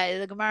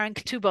the Gemara in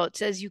Ketubot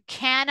says you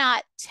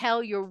cannot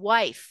tell your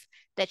wife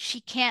that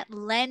she can't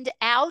lend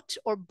out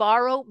or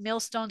borrow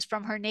millstones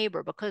from her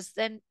neighbor, because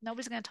then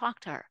nobody's going to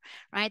talk to her,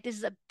 right? This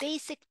is a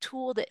basic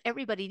tool that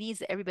everybody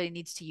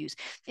needs to use.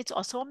 It's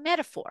also a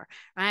metaphor,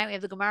 right? We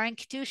have the Gemara in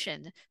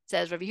Kedushin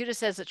says, Rabbi Yehuda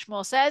says that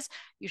Shmuel says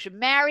you should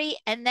marry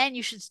and then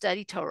you should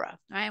study Torah,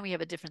 right? We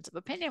have a difference of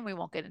opinion. We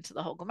won't get into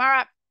the whole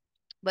Gemara.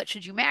 But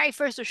should you marry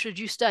first or should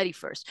you study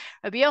first?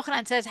 Rabbi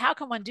Yochanan says, how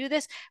can one do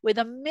this? With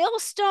a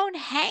millstone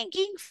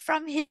hanging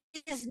from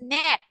his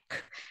neck,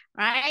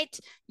 right?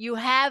 You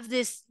have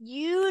this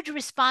huge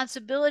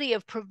responsibility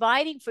of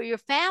providing for your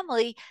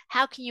family.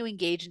 How can you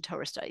engage in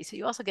Torah study? So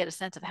you also get a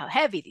sense of how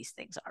heavy these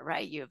things are,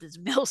 right? You have this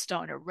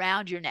millstone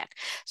around your neck.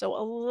 So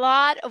a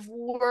lot of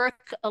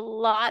work, a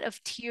lot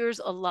of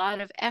tears, a lot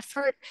of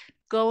effort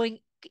going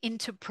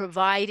into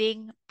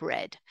providing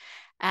bread.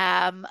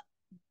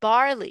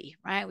 Barley,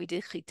 right? We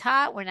did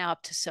chita. We're now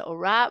up to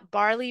seorah.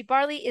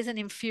 Barley is an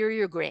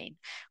inferior grain.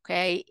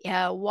 Okay.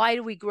 Why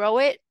do we grow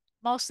it?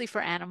 Mostly for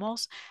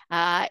animals.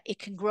 It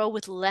can grow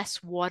with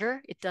less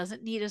water. It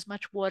doesn't need as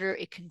much water.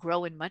 It can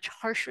grow in much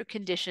harsher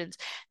conditions.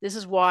 This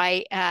is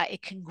why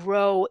it can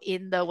grow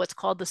in what's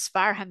called the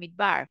Sfar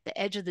Hamidbar, the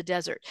edge of the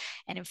desert.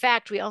 And in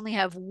fact, we only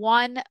have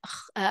one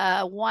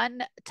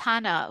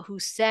Tana who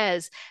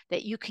says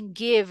that you can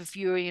give if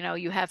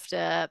you have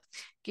to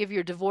give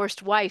your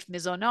divorced wife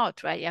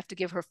mizonot, right? You have to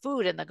give her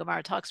food, and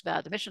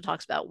the Mishnah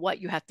talks about what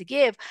you have to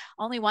give.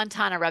 Only one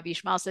Tana, Rabbi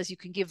Yishmael, says you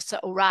can give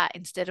seorah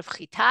instead of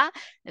chita.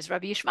 As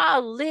Rabbi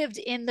Yishmael lived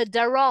in the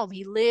Darom,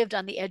 he lived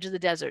on the edge of the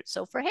desert.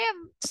 So for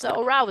him,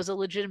 seorah was a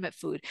legitimate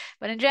food.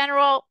 But in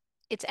general,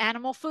 it's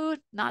animal food,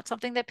 not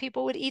something that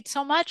people would eat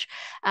so much.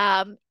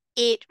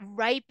 It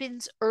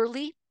ripens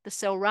early. The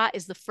Seorah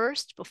is the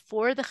first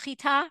before the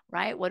Chita,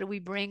 right? What do we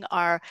bring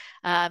our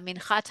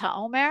Minchat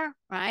HaOmer,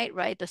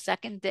 right? The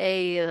second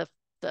day,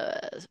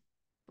 the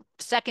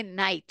second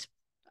night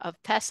of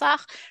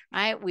Pesach,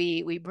 right?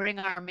 We bring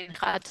our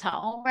Minchat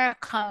HaOmer,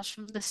 comes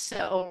from the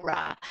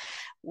Seorah.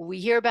 We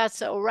hear about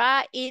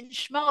Seorah in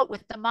Shemot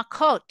with the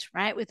Makot,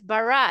 right? With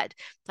Barad.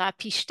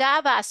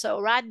 Pishta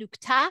v'Seorah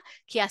nukta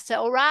ki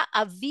Seorah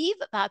aviv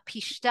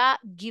v'Pishta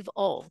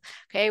giv'ol.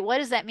 Okay, what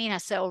does that mean?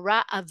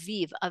 Seorah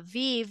aviv.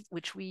 Aviv,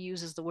 which we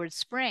use as the word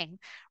spring,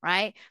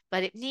 right?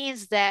 But it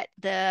means that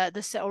the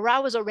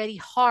Seorah was already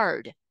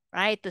hard,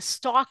 right? The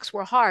stalks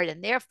were hard,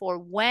 and therefore,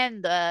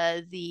 when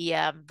the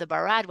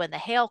barad, when the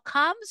hail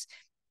comes,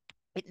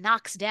 it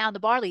knocks down the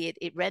barley.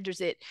 It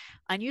renders it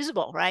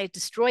unusable, right? It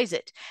destroys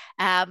it.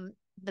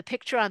 The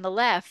picture on the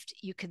left,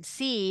 you can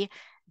see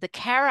the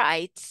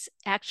Karaites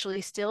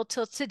actually still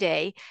till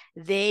today,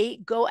 they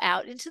go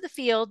out into the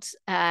fields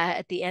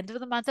at the end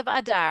of the month of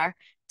Adar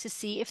to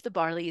see if the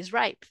barley is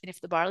ripe. And if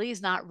the barley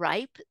is not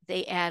ripe,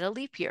 they add a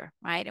leap year,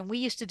 right? And we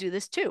used to do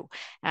this too.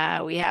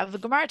 We have the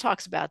Gemara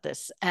talks about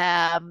this.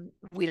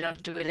 We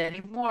don't do it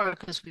anymore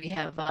because we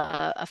have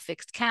a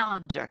fixed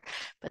calendar.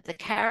 But the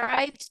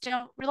Karaites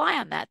don't rely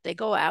on that. They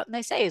go out and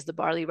they say, is the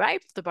barley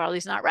ripe? If the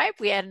barley's not ripe,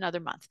 we add another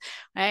month,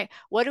 right?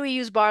 What do we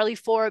use barley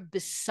for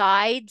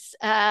besides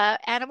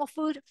animal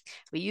food?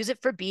 We use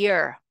it for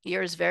beer.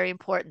 Beer is very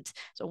important.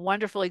 It's a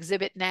wonderful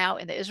exhibit now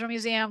in the Israel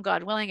Museum.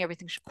 God willing,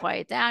 everything should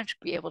quiet down. You should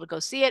be able to go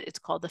see it. It's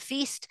called The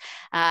Feast.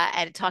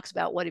 And it talks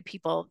about what did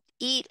people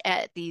eat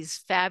at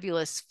these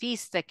fabulous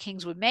feasts that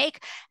kings would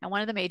make. And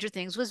one of the major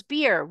things was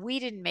beer. We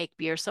didn't make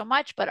beer so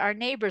much, but our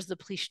neighbors, the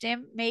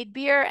Plishtim, made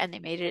beer, and they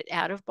made it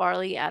out of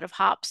barley, out of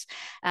hops.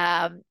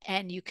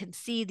 And you can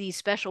see these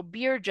special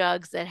beer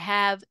jugs that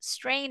have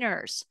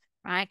strainers,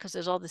 right? Because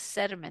there's all this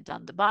sediment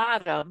on the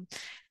bottom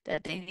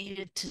that they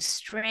needed to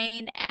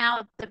strain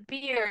out the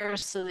beer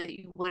so that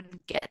you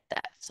wouldn't get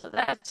that. So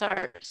that's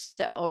our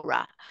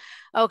Seorah.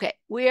 Okay,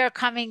 we are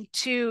coming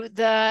to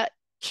the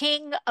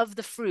king of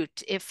the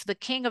fruit. If the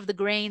king of the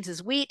grains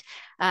is wheat,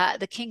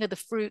 the king of the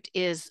fruit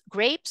is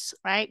grapes,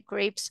 right?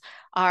 Grapes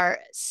are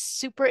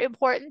super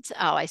important.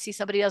 Oh, I see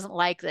somebody doesn't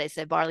like that. They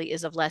said barley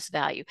is of less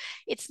value.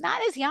 It's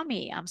not as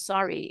yummy. I'm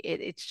sorry.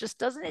 It just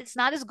doesn't, it's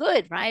not as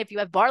good, right? If you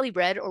have barley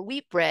bread or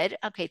wheat bread,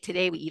 okay,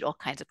 today we eat all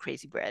kinds of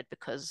crazy bread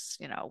because,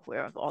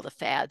 we're all the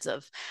fads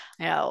of,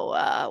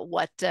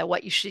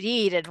 what you should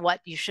eat and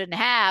what you shouldn't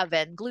have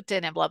and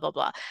gluten and blah, blah,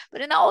 blah.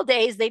 But in the old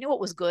days, they knew what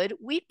was good.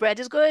 Wheat bread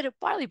is good.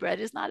 Barley bread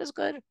is not as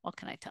good. What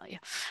can I tell you?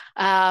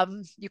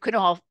 You can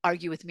all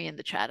argue with me in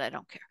the chat. I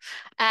don't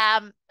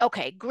care.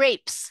 Okay,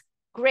 grapes.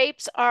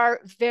 Grapes are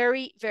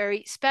very,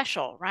 very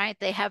special, right?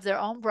 They have their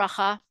own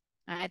bracha,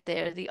 right?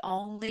 They're the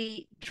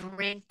only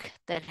drink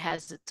that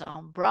has its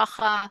own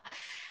bracha.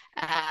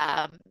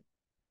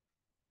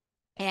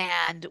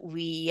 And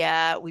we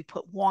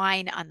put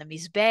wine on the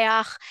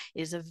mizbeach.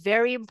 It is a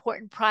very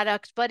important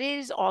product, but it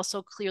is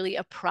also clearly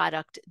a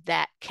product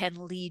that can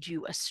lead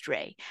you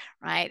astray,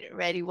 right?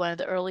 Ready? One of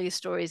the earliest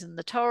stories in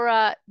the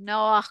Torah,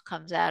 Noah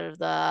comes out of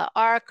the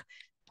ark,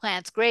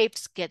 plants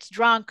grapes, gets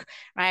drunk,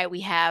 right?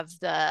 We have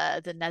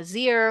the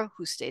Nazir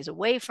who stays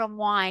away from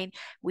wine.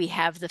 We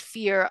have the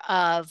fear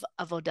of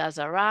avodah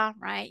zarah,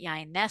 right?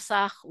 Yain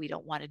nesach. We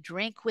don't want to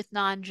drink with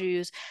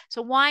non-Jews.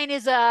 So wine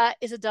is a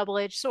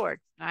double-edged sword,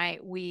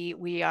 right?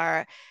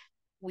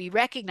 We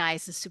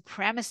recognize the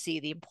supremacy,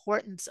 the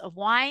importance of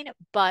wine,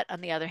 but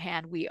on the other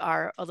hand, we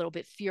are a little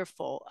bit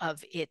fearful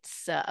of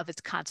its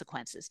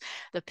consequences.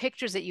 The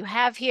pictures that you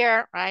have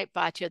here, right,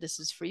 Batya, this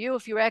is for you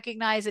if you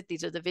recognize it.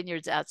 These are the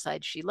vineyards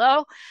outside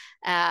Shiloh.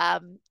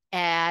 And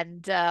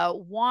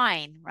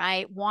wine,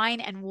 right? Wine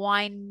and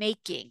wine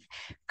making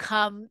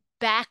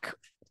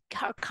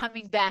are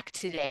coming back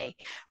today,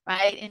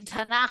 right? In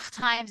Tanakh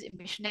times, in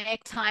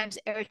Mishnaic times,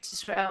 Eretz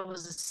Yisrael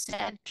was the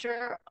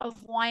center of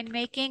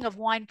winemaking, of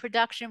wine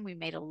production. We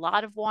made a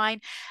lot of wine.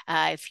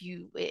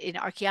 In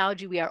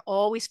archaeology, we are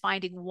always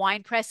finding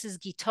wine presses,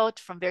 gitot,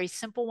 from very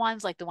simple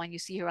ones like the one you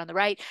see here on the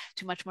right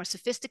to much more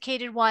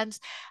sophisticated ones.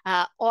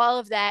 All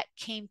of that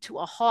came to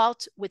a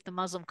halt with the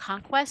Muslim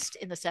conquest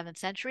in the 7th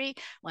century.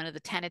 One of the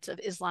tenets of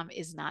Islam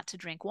is not to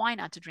drink wine,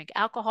 not to drink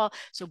alcohol.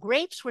 So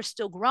grapes were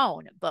still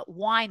grown, but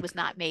wine was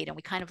not made. And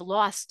we kind of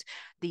lost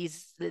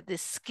this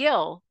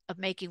skill of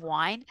making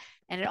wine.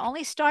 And it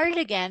only started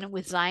again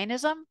with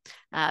Zionism.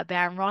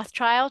 Baron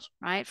Rothschild,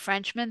 right?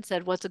 Frenchman,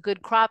 said, what's a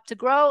good crop to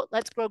grow?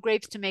 Let's grow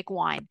grapes to make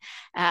wine.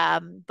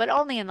 But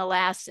only in the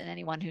last, and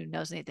anyone who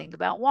knows anything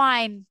about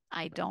wine,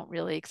 I don't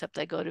really, except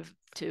I go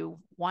to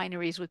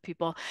wineries with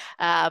people.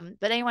 But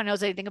anyone who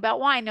knows anything about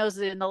wine knows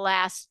that in the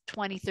last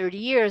 20, 30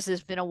 years,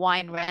 there's been a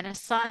wine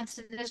renaissance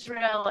in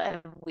Israel,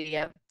 and we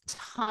have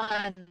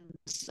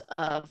tons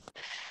of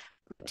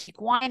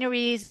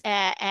wineries.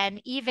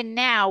 And even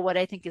now, what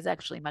I think is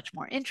actually much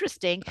more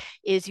interesting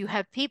is you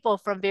have people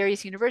from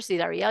various universities,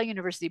 Ariel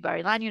University, Bar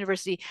Ilan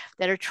University,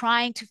 that are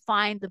trying to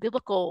find the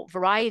biblical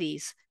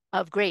varieties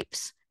of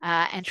grapes,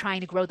 and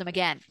trying to grow them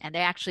again. And they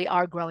actually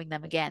are growing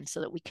them again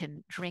so that we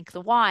can drink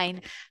the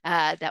wine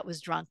that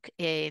was drunk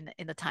in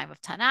the time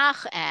of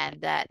Tanakh and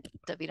that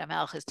David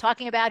HaMelech is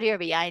talking about here.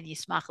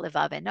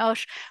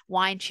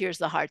 Wine cheers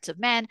the hearts of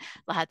men.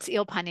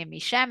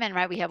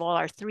 Right? We have all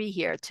our three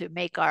here to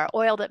make our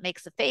oil that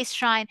makes the face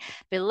shine.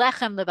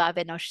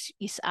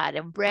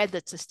 And bread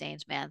that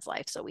sustains man's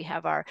life. So we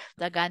have our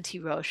Dagan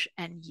Tirosh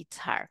and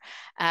Yitzhar.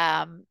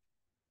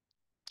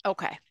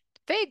 Okay,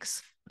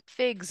 figs.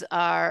 Figs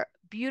are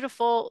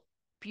beautiful,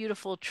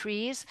 beautiful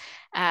trees.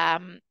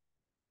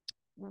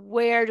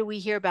 Where do we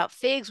hear about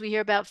figs? We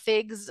hear about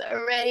figs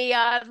already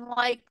on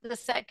like the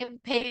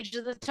second page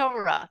of the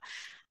Torah.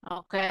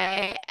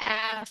 Okay,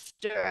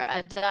 after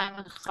Adam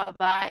and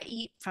Chava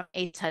eat from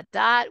Eitz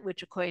Hadat,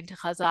 which according to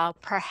Chazal,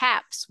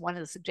 perhaps one of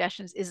the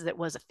suggestions is that it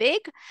was a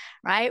fig,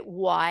 right?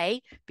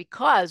 Why?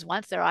 Because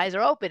once their eyes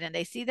are open and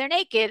they see they're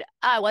naked,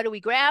 what do we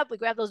grab? We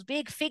grab those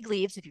big fig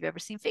leaves. If you've ever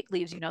seen fig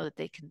leaves, you know that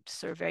they can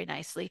serve very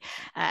nicely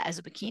as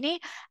a bikini.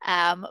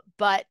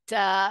 But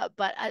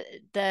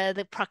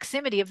the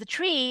proximity of the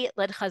tree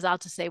led Chazal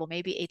to say, well,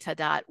 maybe Eitz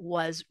Hadat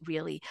was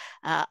really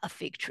a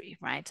fig tree,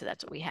 right? So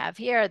that's what we have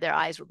here. Their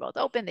eyes were both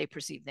open. They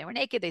perceived they were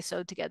naked. They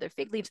sewed together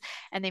fig leaves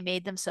and they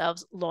made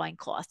themselves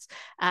loincloths.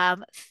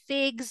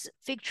 Fig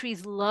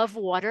trees love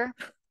water.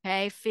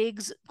 Okay,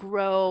 fig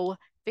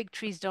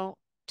trees don't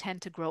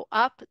tend to grow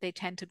up. They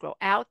tend to grow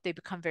out. They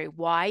become very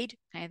wide.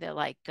 Okay, they're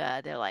like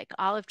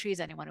olive trees.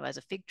 Anyone who has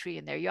a fig tree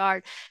in their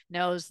yard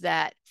knows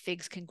that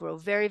figs can grow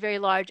very, very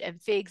large.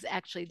 And figs,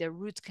 actually, their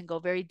roots can go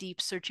very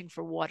deep, searching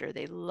for water.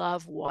 They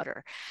love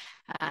water.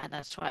 And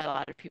that's why a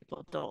lot of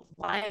people don't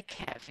like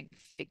having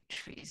fig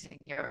trees in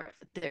their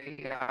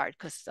yard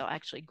because they'll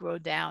actually grow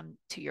down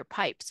to your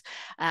pipes.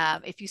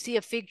 If you see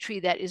a fig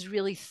tree that is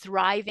really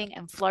thriving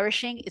and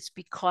flourishing, it's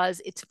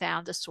because it's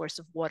found a source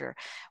of water,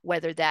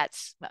 whether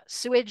that's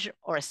sewage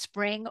or a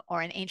spring or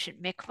an ancient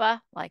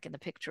mikvah, like in the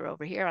picture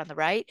over here on the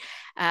right.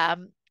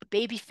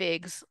 Baby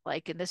figs,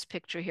 like in this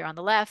picture here on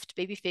the left,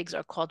 baby figs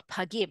are called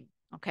pagim.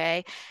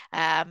 Okay,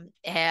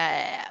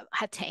 Hateina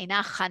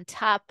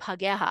chanta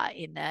pageha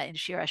in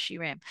Shir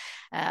Hashirim.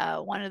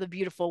 One of the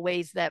beautiful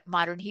ways that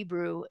modern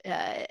Hebrew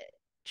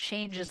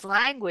changes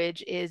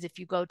language is if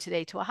you go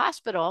today to a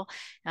hospital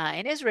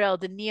in Israel,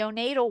 the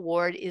neonatal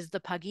ward is the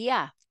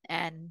pagia,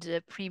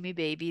 and preemie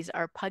babies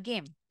are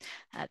pagim.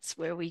 That's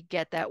where we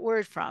get that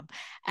word from.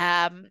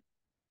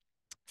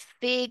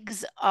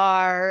 Figs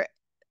are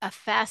a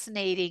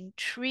fascinating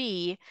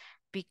tree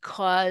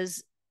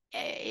because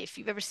if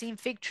you've ever seen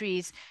fig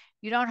trees,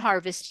 you don't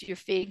harvest your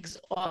figs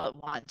all at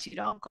once. You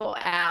don't go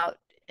out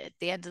at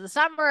the end of the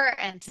summer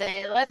and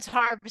say, let's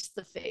harvest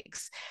the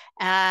figs.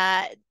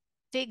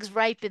 Figs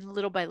ripen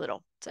little by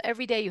little. So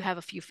every day you have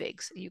a few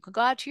figs. You can go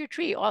out to your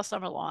tree all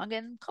summer long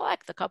and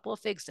collect a couple of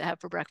figs to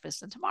have for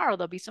breakfast. And tomorrow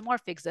there'll be some more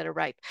figs that are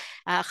ripe.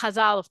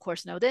 Chazal, of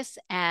course, know this,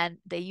 and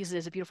they use it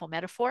as a beautiful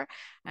metaphor.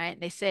 Right?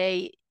 They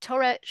say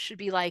Torah should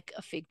be like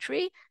a fig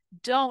tree.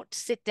 Don't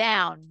sit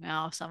down.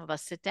 Some of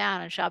us sit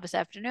down on Shabbos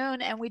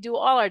afternoon and we do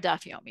all our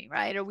daf yomi,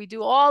 right? Or we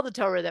do all the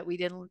Torah that we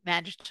didn't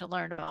manage to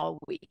learn all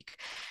week.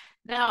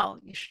 No,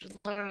 you should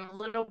learn a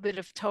little bit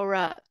of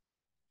Torah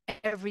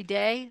every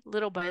day,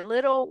 little by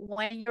little,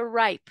 when you're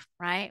ripe,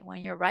 right?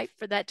 When you're ripe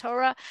for that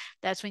Torah,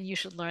 that's when you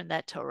should learn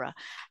that Torah.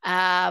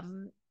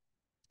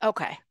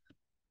 Okay.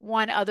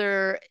 One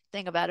other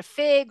thing about a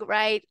fig,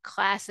 right?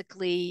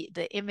 Classically,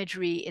 the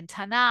imagery in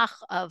Tanakh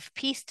of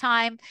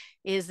peacetime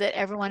is that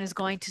everyone is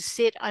going to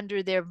sit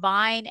under their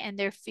vine and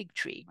their fig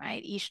tree,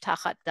 right? Ish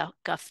tachat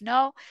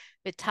gafno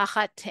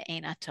v'tachat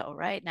te'enato,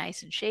 right?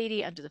 Nice and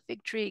shady under the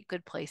fig tree,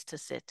 good place to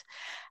sit.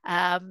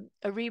 A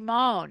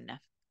rimon,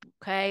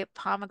 okay,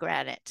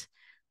 pomegranate.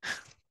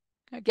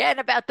 Again,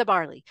 about the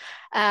barley.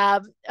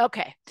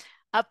 Okay,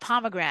 a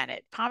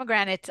pomegranate.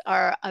 Pomegranates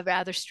are a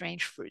rather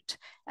strange fruit.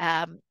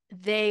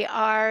 They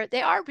are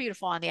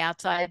beautiful on the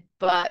outside,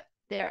 but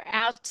their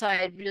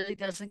outside really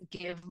doesn't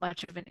give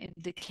much of an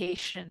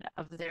indication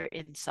of their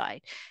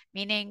inside.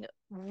 Meaning,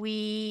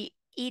 we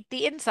eat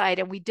the inside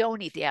and we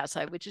don't eat the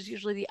outside, which is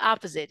usually the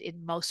opposite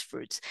in most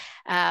fruits.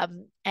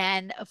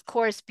 And of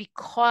course,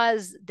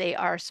 because they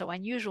are so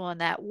unusual in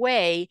that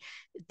way,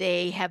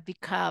 they have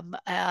become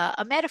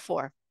a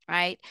metaphor.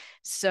 Right.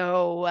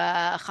 So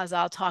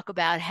Chazal talk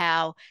about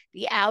how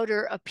the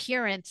outer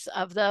appearance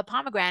of the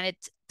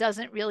pomegranate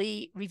doesn't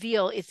really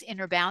reveal its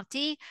inner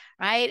bounty,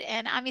 right?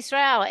 And Am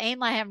Yisrael, Ein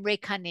Lahem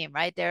Rekanim,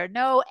 right? There are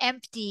no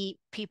empty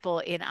people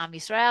in Am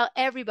Yisrael.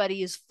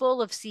 Everybody is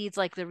full of seeds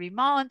like the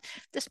Rimon,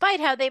 despite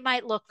how they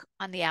might look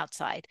on the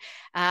outside.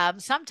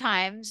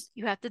 Sometimes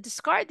you have to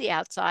discard the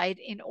outside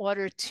in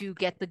order to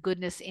get the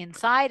goodness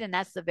inside. And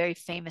that's the very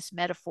famous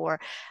metaphor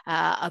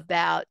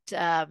about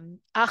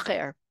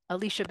Acher,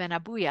 Elisha ben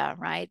Abuya,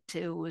 right,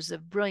 who was a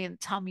brilliant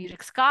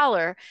Talmudic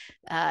scholar,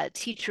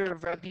 teacher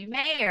of Rabbi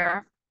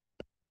Meir,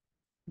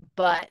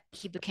 but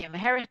he became a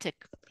heretic.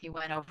 He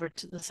went over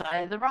to the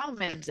side of the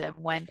Romans. And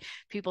when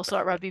people saw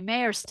Rabbi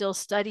Meir still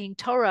studying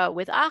Torah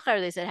with Acher,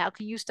 they said, how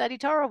can you study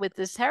Torah with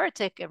this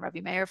heretic? And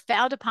Rabbi Meir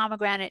found a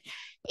pomegranate,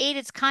 ate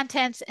its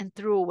contents, and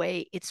threw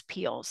away its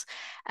peels.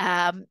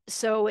 And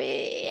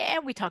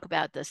we talk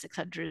about the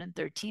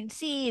 613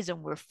 seas,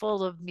 and we're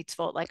full of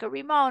mitzvot like a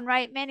rimon,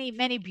 right? Many,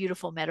 many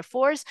beautiful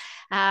metaphors.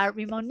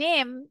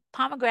 Rimonim,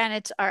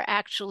 pomegranates, are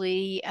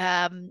actually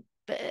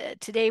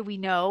today we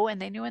know, and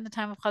they knew in the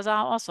time of Chazal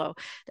also,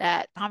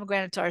 that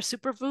pomegranates are a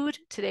superfood.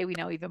 Today we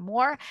know even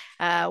more.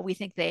 We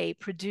think they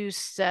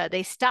produce,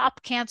 they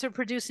stop cancer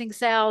producing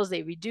cells,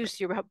 they reduce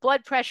your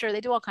blood pressure,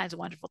 they do all kinds of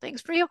wonderful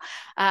things for you.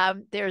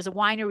 There's a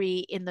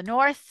winery in the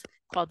north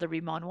called the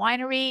Rimon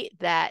Winery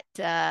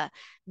that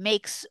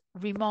makes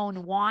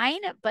Rimon wine,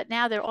 but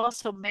now they're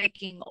also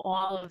making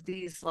all of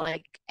these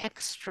like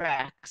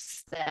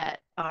extracts that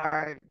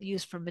are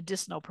used for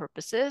medicinal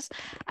purposes.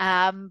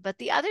 But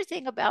the other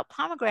thing about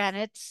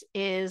pomegranates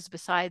is,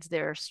 besides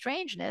their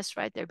strangeness,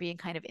 right, they're being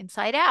kind of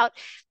inside out,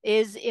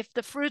 is if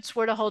the fruits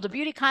were to hold a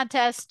beauty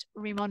contest,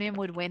 Rimonim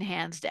would win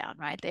hands down,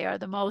 right? They are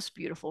the most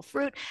beautiful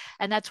fruit,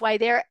 and that's why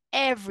they're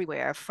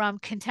everywhere, from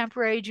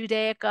contemporary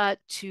Judaica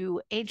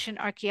to ancient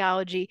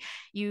archaeology.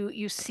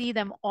 You see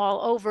them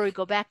all over.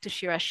 Go back to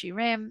Shir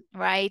Hashirim,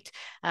 right?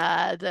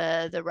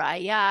 The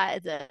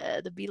Raya,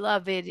 the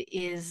beloved,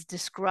 is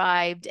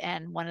described,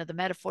 and one of the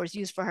metaphors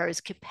used for her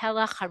is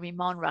Kipelach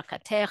Harimon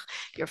Rakatech.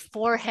 Your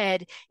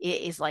forehead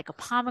is like a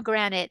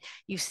pomegranate.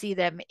 You see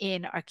them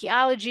in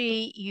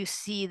archaeology. You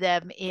see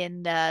them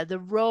in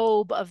the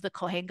robe of the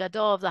Kohen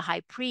Gadol, of the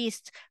high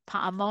priest,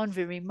 Pa'amon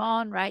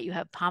Virimon, right? You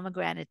have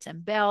pomegranates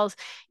and bells.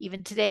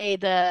 Even today,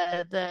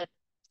 the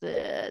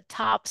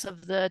tops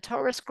of the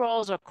Torah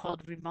scrolls are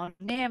called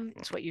rimonim.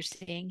 It's what you're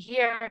seeing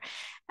here.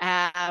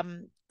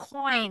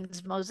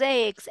 Coins,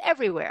 mosaics,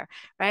 everywhere,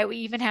 right? We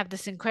even have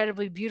this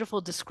incredibly beautiful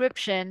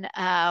description.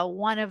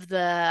 One of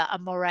the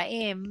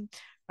Amoraim,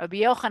 Rabbi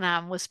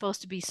Yochanan, was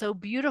supposed to be so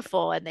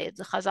beautiful, and the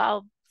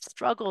Chazal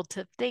struggled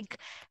to think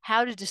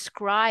how to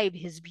describe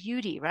his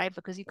beauty, right?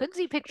 Because you couldn't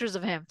see pictures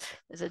of him.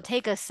 So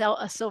take a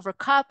silver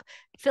cup,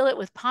 fill it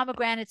with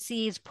pomegranate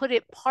seeds, put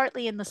it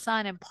partly in the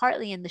sun and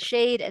partly in the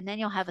shade, and then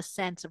you'll have a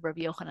sense of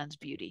Rabbi Yochanan's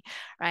beauty,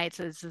 right?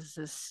 So this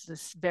is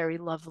this very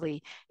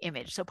lovely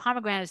image. So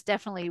pomegranates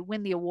definitely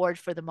win the award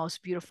for the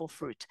most beautiful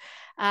fruit.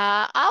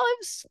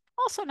 Olives,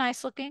 also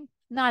nice looking.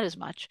 Not as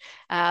much,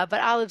 but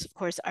olives, of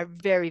course, are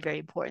very, very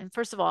important.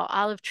 First of all,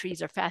 olive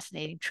trees are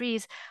fascinating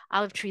trees.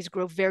 Olive trees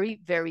grow very,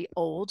 very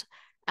old.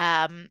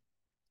 And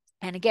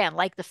again,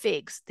 like the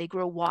figs, they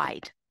grow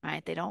wide,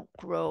 right? They don't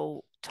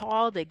grow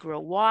tall, they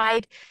grow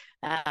wide.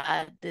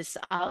 This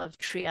olive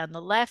tree on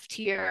the left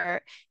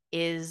here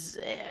is,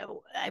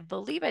 I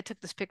believe I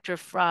took this picture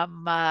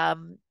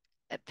from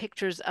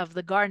pictures of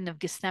the Garden of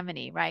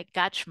Gethsemane, right?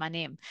 Gat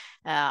Shmanim,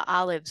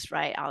 olives,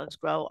 right? Olives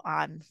grow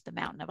on the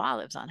Mountain of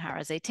Olives, on Har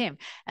HaZeitim.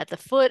 At the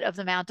foot of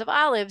the Mount of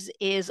Olives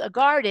is a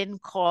garden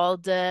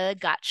called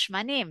Gat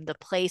Shmanim, the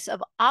place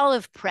of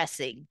olive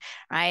pressing,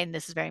 right? And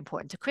this is very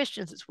important to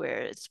Christians. It's where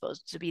it's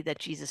supposed to be that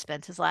Jesus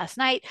spent his last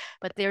night.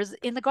 But there's,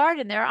 in the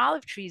garden, there are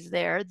olive trees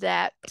there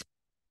that,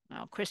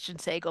 well,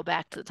 Christians say go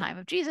back to the time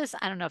of Jesus.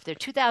 I don't know if they're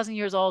 2,000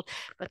 years old,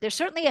 but they're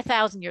certainly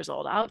 1,000 years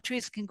old. Olive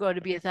trees can grow to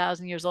be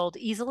 1,000 years old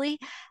easily.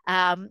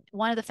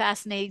 One of the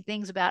fascinating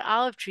things about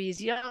olive trees,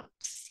 you don't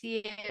see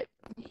it,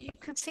 you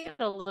can see it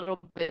a little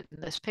bit in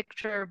this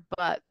picture,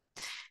 but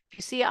if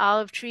you see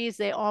olive trees,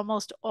 they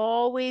almost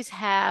always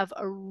have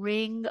a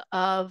ring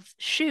of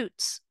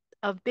shoots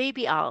of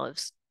baby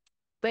olives,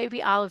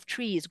 baby olive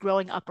trees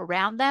growing up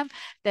around them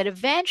that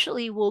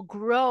eventually will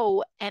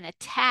grow and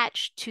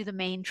attach to the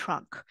main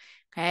trunk.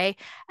 Okay.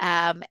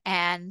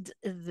 And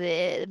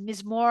the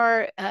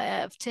Mizmor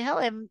of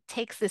Tehillim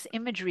takes this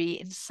imagery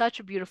in such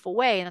a beautiful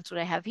way. And that's what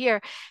I have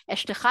here.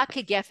 Eshtecha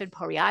kegef and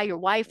poriah, your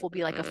wife will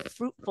be like a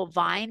fruitful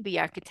vine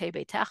biyarketei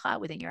beitecha,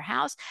 within your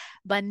house.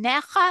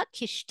 Banecha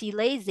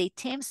kishtile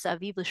zeitim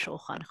saviv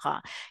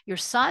l'shulchancha. Your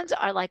sons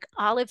are like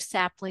olive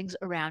saplings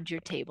around your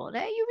table.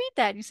 Now you read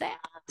that and you say,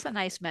 oh, that's a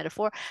nice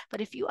metaphor. But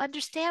if you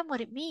understand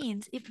what it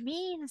means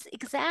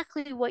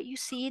exactly what you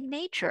see in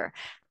nature,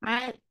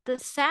 right? The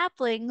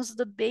saplings,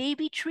 the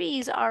baby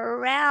trees, are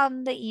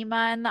around the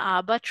Ima and the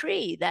Abba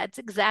tree. That's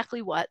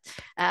exactly what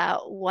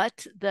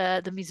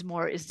the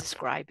Mizmor is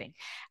describing.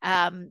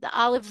 The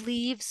olive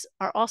leaves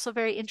are also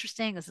very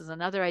interesting. This is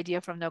another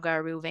idea from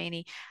Nogar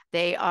Reuveni.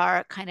 They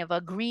are kind of a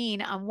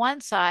green on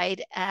one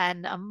side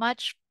and a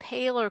much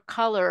paler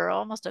color,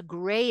 almost a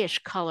grayish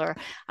color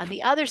on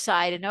the other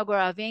side. And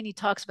Nogar Reuveni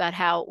talks about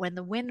how when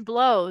the wind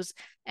blows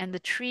and the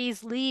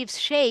tree's leaves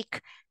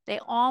shake, they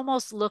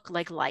almost look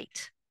like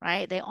light,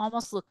 right? They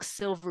almost look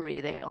silvery.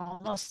 They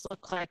almost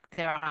look like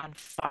they're on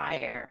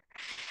fire.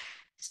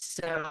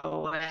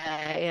 So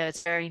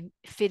it's a very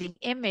fitting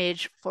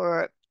image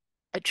for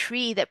a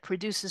tree that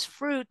produces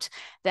fruit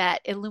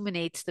that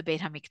illuminates the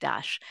Beit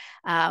HaMikdash.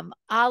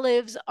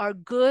 Olives are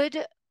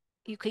good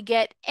you could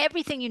get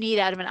everything you need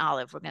out of an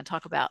olive. We're going to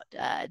talk about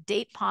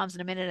date palms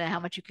in a minute and how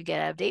much you could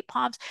get out of date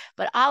palms.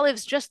 But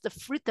olives, just the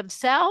fruit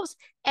themselves,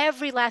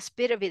 every last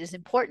bit of it is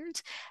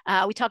important.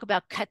 We talk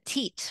about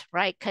katit,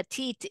 right?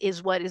 Katit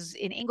is what is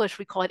in English,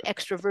 we call it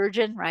extra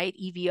virgin, right?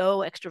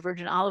 EVO, extra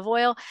virgin olive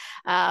oil.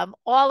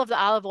 All of the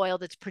olive oil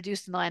that's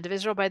produced in the land of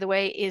Israel, by the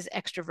way, is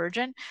extra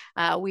virgin.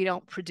 We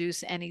don't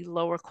produce any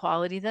lower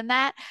quality than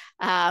that.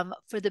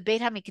 For the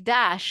Beit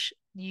HaMikdash,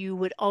 you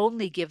would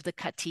only give the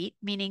katit,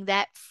 meaning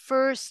that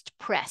first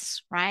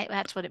press, right?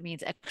 That's what it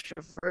means,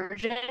 extra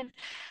virgin.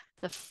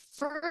 The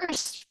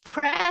first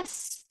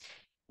press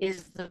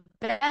is the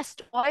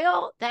best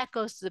oil that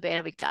goes to the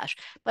Beit HaMikdash.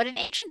 But in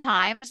ancient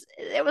times,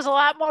 there was a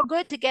lot more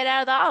good to get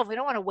out of the olive. We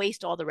don't want to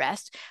waste all the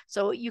rest.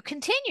 So you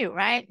continue,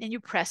 right? And you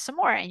press some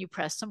more and you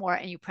press some more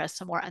and you press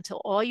some more until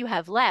all you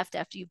have left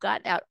after you've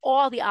gotten out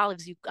all the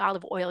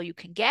olive oil you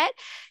can get.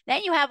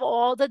 Then you have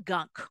all the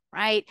gunk,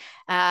 right?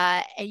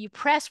 And you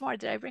press more.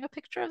 Did I bring a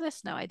picture of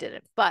this? No, I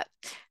didn't. But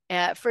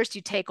first,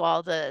 you take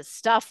all the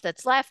stuff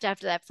that's left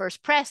after that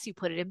first press, you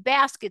put it in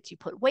baskets, you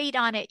put weight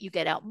on it, you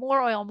get out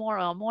more oil, more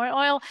oil, more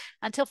oil,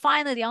 until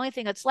finally the only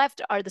thing that's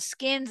left are the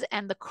skins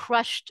and the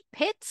crushed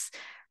pits.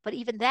 But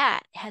even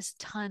that has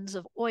tons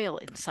of oil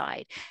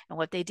inside. And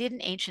what they did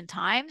in ancient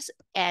times,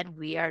 and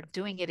we are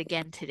doing it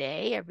again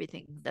today,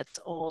 everything that's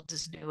old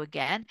is new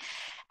again,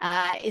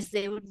 is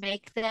they would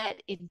make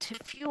that into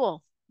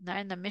fuel.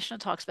 And the Mishnah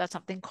talks about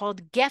something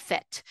called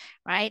gefet,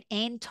 right?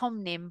 Ein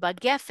tomnim ba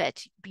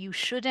gefet. You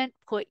shouldn't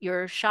put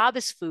your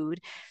Shabbos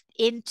food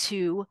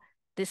into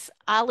this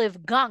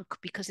olive gunk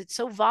because it's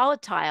so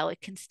volatile. It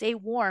can stay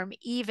warm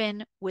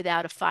even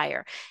without a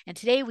fire. And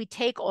today we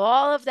take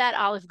all of that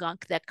olive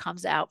gunk that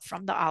comes out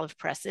from the olive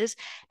presses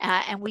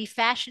and we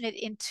fashion it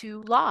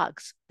into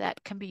logs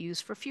that can be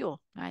used for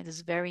fuel. Right? This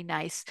is very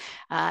nice,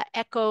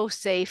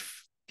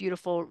 eco-safe,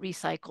 beautiful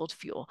recycled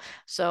fuel.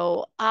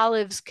 So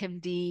olives can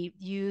be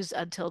used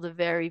until the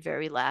very,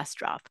 very last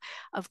drop.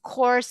 Of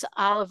course,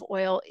 olive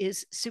oil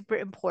is super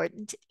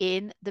important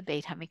in the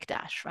Beit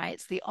HaMikdash, right?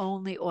 It's the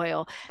only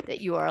oil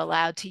that you are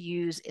allowed to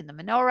use in the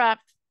menorah.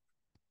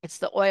 It's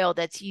the oil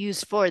that's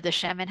used for the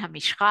shemen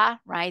hamishcha,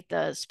 right?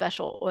 The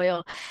special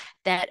oil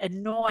that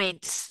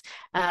anoints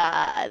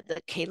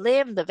the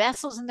kelim, the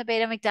vessels in the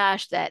Beit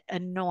HaMikdash, that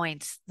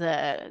anoints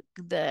the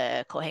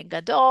Kohen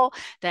Gadol,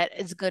 that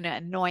is going to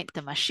anoint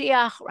the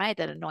Mashiach, right?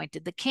 That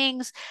anointed the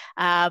kings.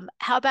 How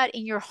about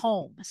in your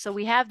home? So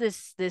we have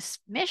this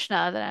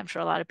Mishnah that I'm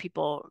sure a lot of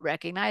people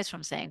recognize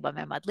from saying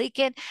Bameh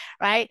Madlikin,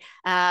 right?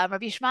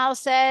 Rabbi Yishmael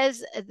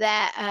says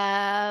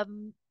that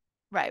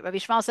right. Rabbi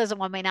Shmuel says that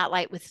one may not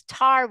light with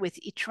tar, with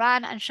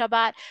itran on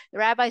Shabbat. The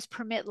rabbis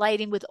permit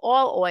lighting with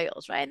all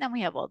oils, right? And then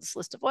we have all this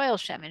list of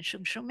oils, shemen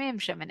shumshumim,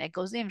 shemen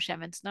egozim,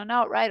 shemen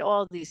snonot, right?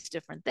 All these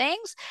different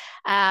things.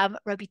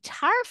 Rabbi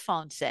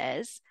Tarfon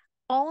says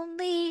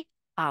only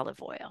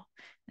olive oil.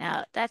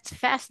 Now, that's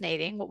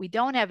fascinating. What we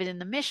don't have it in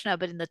the Mishnah,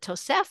 but in the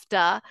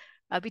Tosefta,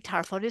 Rabbi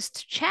Tarfon is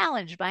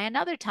challenged by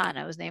another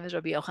Tana. His name is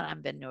Rabbi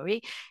Yochanan ben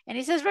Nuri. And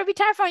he says, Rabbi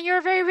Tarfon, you're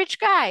a very rich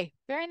guy.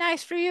 Very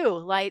nice for you.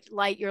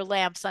 Light your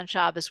lamps on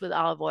Shabbos with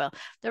olive oil.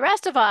 The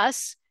rest of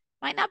us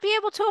might not be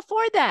able to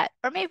afford that.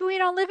 Or maybe we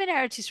don't live in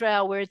Eretz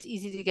Yisrael where it's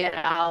easy to get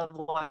olive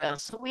oil.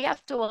 So we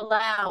have to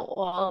allow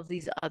all of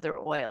these other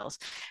oils.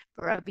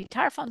 But Rabbi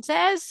Tarfon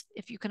says,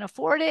 if you can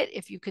afford it,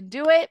 if you can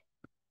do it,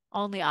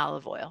 only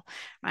olive oil,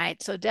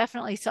 right? So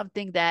definitely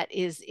something that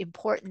is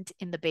important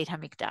in the Beit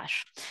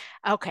HaMikdash.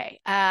 Okay,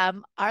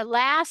 our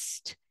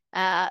last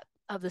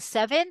of the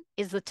 7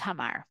 is the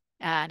tamar.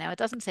 Now it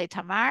doesn't say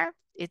tamar,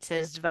 it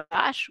says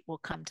dvash. We'll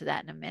come to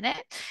that in a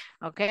minute.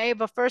 Okay,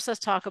 but first let's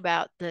talk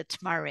about the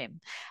tamarim.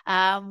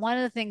 One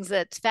of the things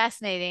that's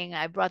fascinating,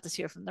 I brought this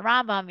here from the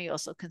Rambam, you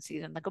also can see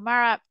it in the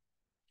Gemara.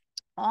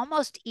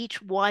 Almost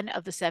each one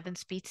of the 7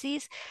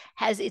 species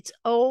has its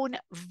own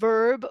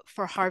verb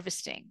for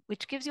harvesting,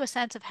 which gives you a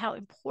sense of how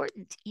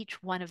important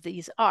each one of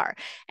these are.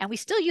 And we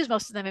still use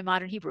most of them in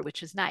modern Hebrew,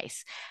 which is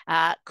nice.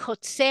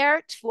 Kotzer,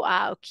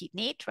 tfu'ah,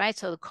 kitnit, right?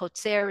 So the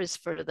kotzer is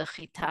for the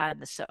chita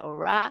and the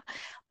seorah.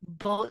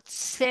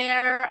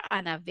 Botzer,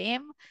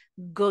 anavim.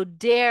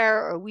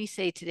 Goder, or we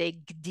say today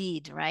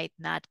gdid, right?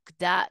 Not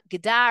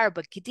gedar,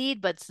 but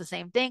gdid, but it's the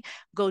same thing.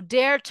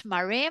 Goder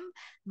tamarim,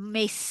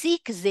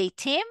 mesik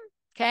zaitim.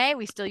 Okay,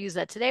 we still use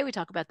that today. We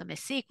talk about the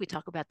mesik, we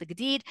talk about the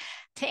gedid.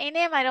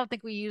 Te'enim, I don't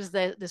think we use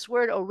this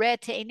word ore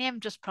te'enim,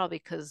 just probably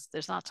because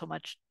there's not so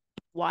much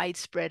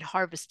widespread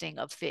harvesting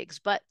of figs,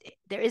 but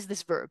there is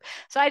this verb.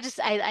 So I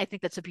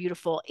think that's a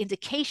beautiful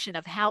indication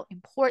of how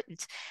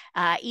important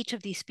each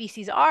of these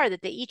species are,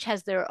 that they each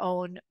has their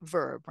own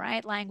verb,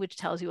 right? Language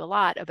tells you a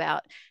lot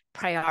about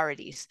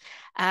priorities.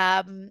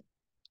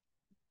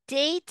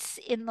 Dates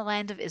in the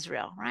land of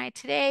Israel, right?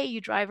 Today you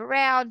drive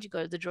around, you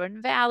go to the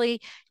Jordan Valley,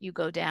 you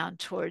go down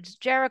towards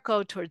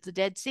Jericho, towards the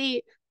Dead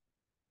Sea.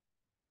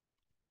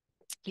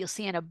 You'll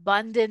see an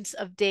abundance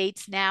of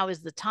dates. Now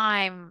is the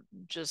time.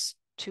 Just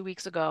 2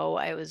 weeks ago,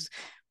 I was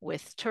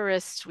with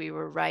tourists. We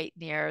were right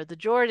near the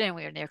Jordan.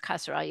 We were near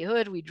Qasr al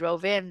Yehud. We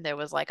drove in. There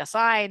was like a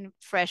sign,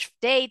 fresh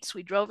dates.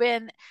 We drove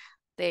in.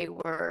 They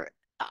were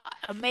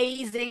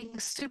amazing,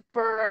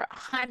 super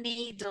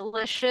honey,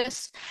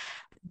 delicious.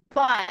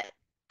 But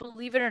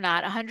believe it or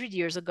not, 100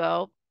 years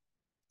ago,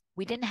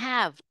 we didn't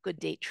have good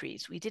date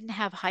trees. We didn't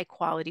have high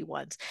quality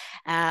ones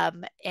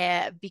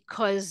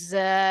because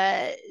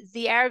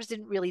the Arabs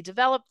didn't really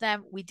develop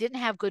them. We didn't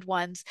have good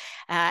ones,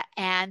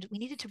 and we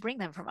needed to bring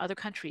them from other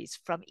countries,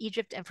 from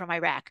Egypt and from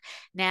Iraq.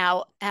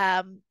 Now,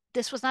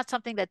 this was not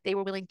something that they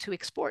were willing to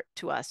export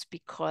to us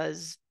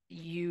because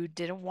you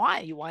didn't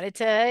want, you wanted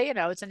to,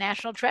 it's a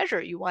national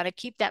treasure. You want to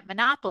keep that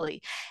monopoly.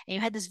 And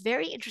you had this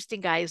very interesting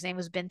guy, his name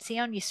was Ben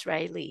Zion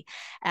Yisraeli,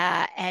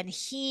 and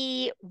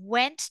he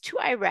went to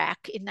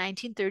Iraq in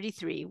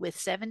 1933 with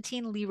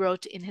 17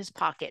 lirot in his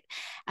pocket,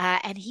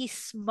 and he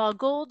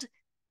smuggled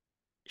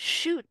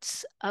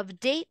shoots of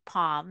date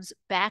palms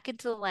back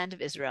into the land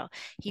of Israel.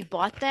 He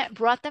brought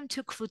them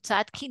to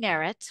Kvutzat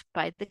Kinneret,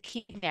 by the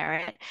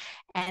Kinneret,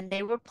 and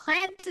they were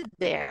planted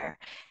there.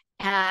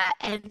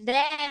 And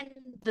then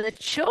the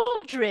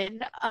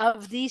children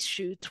of these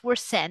shoots were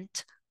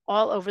sent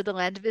all over the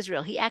land of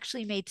Israel. He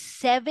actually made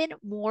 7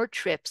 more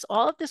trips.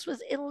 All of this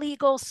was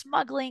illegal,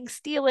 smuggling,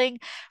 stealing,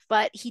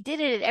 but he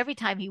did it. And every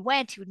time he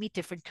went, he would meet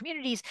different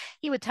communities.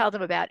 He would tell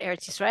them about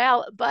Eretz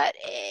Yisrael, but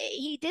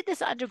he did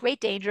this under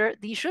great danger.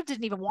 The Yishuv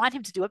didn't even want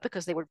him to do it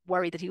because they were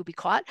worried that he would be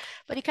caught,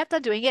 but he kept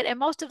on doing it. And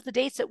most of the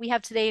dates that we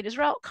have today in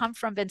Israel come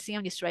from Ben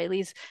Zion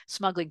Yisraeli's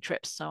smuggling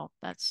trips. So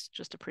that's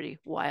just a pretty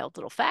wild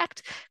little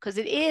fact, because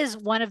it is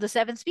one of the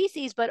 7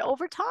 species, but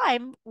over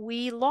time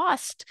we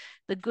lost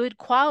the good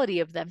quality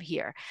of them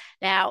here.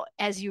 Now,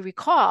 as you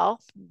recall,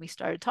 we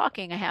started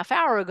talking a half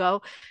hour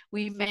ago,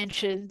 we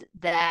mentioned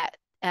that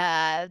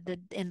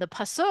in the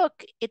pasuk,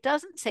 it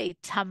doesn't say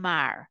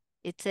tamar.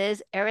 It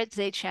says Eretz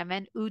Zeit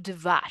Shemen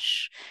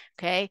udvash.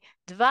 Okay,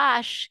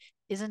 dvash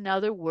is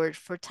another word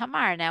for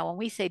tamar. Now, when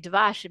we say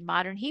dvash in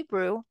modern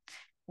Hebrew,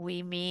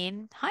 we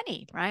mean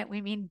honey, right?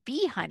 We mean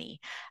bee honey.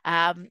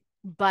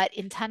 But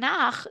in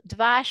Tanakh,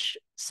 dvash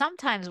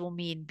sometimes will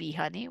mean bee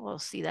honey. We'll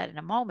see that in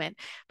a moment.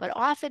 But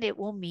often it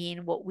will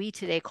mean what we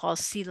today call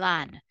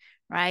silan,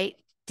 right?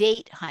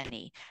 Date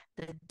honey.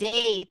 The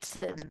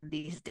dates, and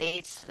these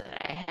dates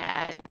that I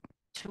had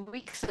 2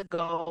 weeks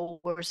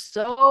ago were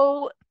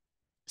so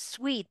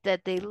sweet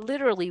that they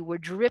literally were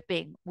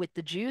dripping with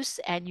the juice,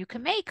 and you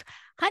can make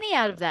honey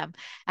out of them.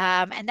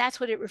 And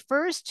that's what it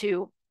refers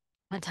to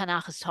when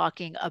Tanakh is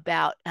talking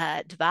about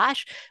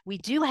Dvash. We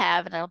do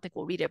have, and I don't think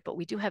we'll read it, but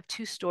we do have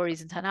 2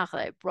 stories in Tanakh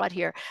that I brought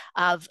here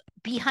of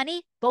bee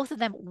honey, both of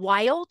them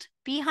wild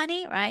bee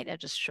honey, right? I'll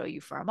just show you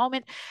for a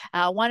moment.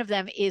 One of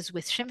them is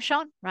with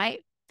Shimshon,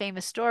 right?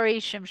 Famous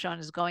story. Shimshon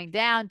is going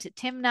down to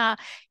Timnah.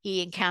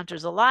 He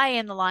encounters a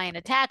lion. The lion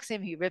attacks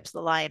him. He rips the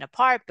lion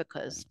apart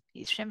because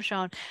he's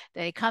Shimshon.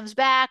 Then he comes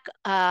back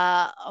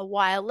a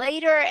while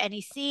later, and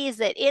he sees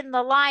that in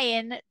the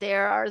lion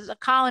there is a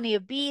colony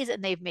of bees,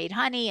 and they've made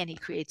honey, and he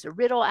creates a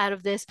riddle out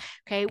of this.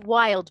 Okay,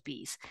 wild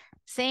bees.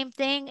 Same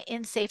thing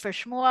in Sefer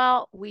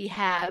Shmuel. We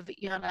have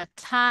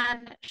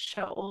Yonatan,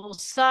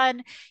 Shaul's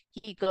son.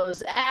 He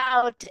goes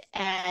out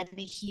and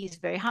he's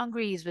very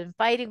hungry. He's been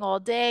fighting all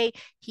day.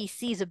 He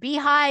sees a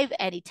beehive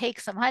and he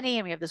takes some honey.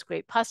 And we have this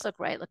great pasuk,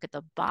 right? Look at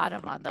the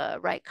bottom on the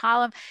right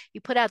column. He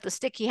put out the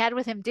stick he had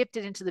with him, dipped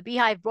it into the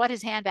beehive, brought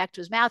his hand back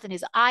to his mouth, and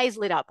his eyes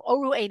lit up.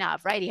 Oru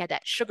Einav, right? He had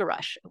that sugar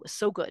rush. It was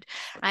so good,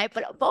 right?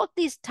 But both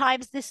these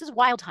times, this is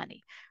wild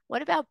honey.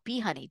 What about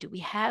bee honey? Do we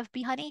have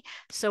bee honey?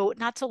 So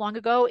not so long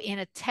ago, in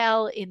a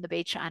tell in the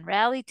Beit Sha'an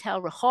Rally,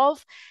 Tel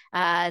Rehov,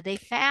 they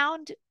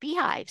found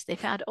beehives. They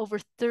found over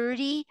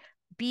 30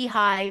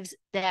 beehives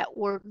that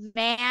were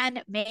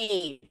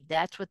man-made.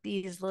 That's what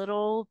these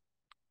little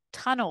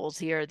tunnels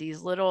here,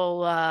 these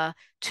little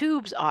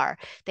tubes are.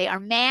 They are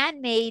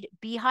man-made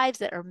beehives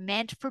that are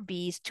meant for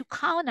bees to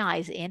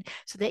colonize in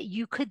so that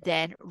you could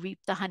then reap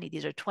the honey.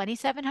 These are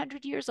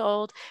 2,700 years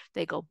old.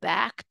 They go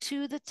back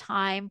to the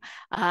time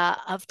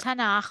of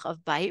Tanakh, of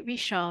Bayit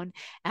Rishon,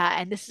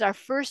 and this is our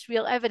first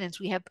real evidence.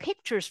 We have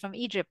pictures from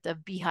Egypt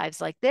of beehives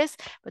like this,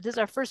 but this is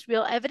our first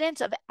real evidence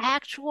of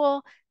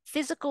actual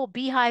physical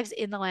beehives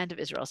in the land of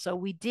Israel. So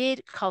we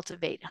did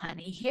cultivate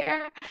honey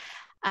here.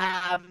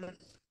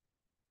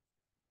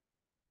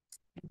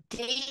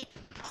 Date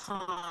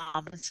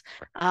palms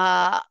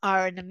are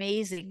an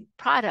amazing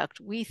product.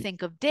 We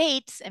think of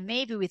dates and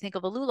maybe we think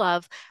of a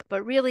lulav,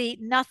 but really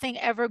nothing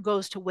ever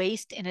goes to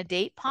waste in a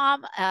date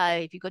palm.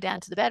 If you go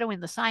down to the Bedouin,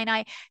 the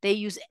Sinai, they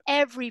use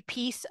every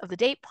piece of the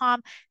date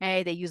palm.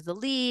 They use the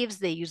leaves,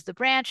 they use the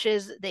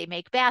branches, they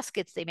make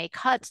baskets, they make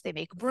huts, they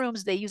make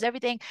brooms, they use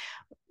everything.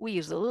 We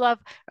use the lulav,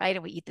 right?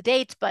 And we eat the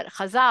dates, but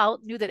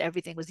Chazal knew that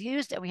everything was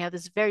used. And we have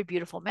this very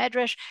beautiful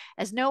medrash.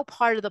 As no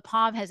part of the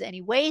palm has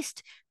any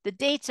waste, the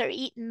dates are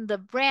eaten. The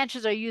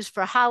branches are used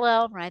for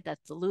hallel, right?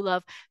 That's the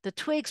lulav. The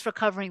twigs for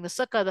covering the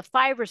sukkah, the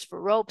fibers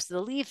for ropes, the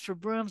leaves for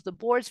brooms, the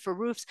boards for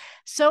roofs.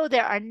 So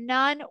there are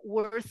none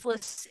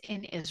worthless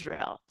in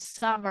Israel.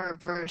 Some are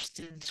versed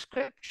in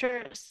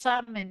scripture,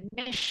 some in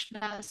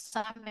Mishnah,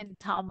 some in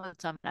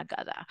Talmud, some in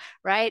Agada,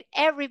 right?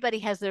 Everybody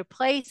has their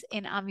place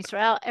in Am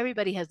Yisrael.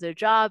 Everybody has their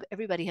job.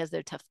 Everybody has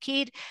their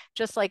tafkid,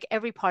 just like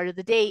every part of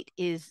the date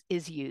is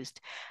used.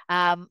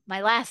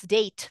 My last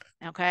date,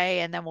 okay,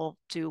 and then we'll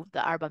do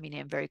the Arba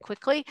Minim very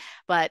quickly,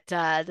 but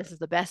this is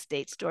the best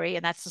date story,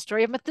 and that's the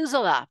story of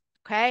Methuselah,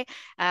 okay?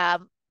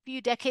 Few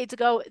decades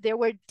ago, there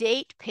were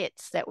date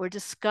pits that were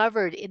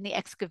discovered in the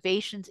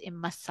excavations in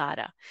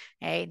Masada.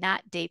 Okay,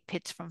 not date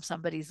pits from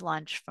somebody's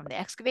lunch from the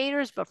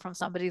excavators, but from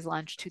somebody's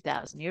lunch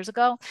 2,000 years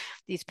ago.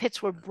 These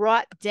pits were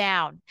brought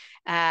down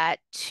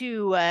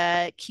to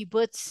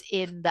kibbutz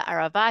in the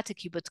Arava, to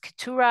kibbutz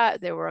Keturah.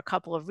 There were a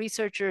couple of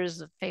researchers,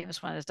 the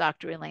famous one is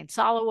Dr. Elaine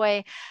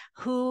Soloway,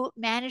 who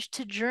managed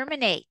to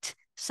germinate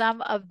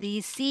some of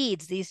these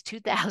seeds, these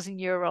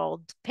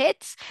 2,000-year-old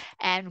pits,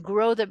 and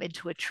grow them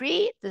into a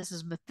tree. This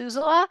is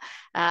Methuselah.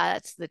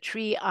 That's the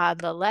tree on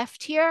the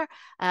left here.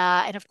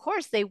 And of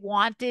course, they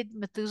wanted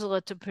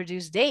Methuselah to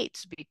produce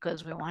dates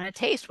because we want to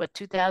taste what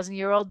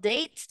 2,000-year-old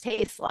dates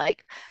taste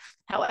like.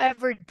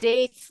 However,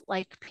 dates,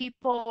 like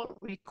people,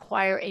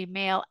 require a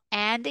male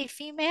and a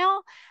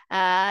female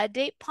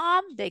date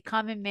palm. They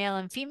come in male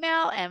and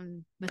female,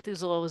 and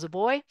Methuselah was a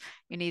boy.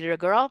 You needed a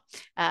girl.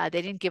 They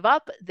didn't give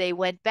up. They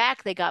went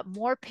back. They got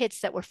more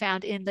pits that were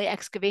found in the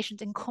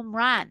excavations in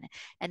Qumran,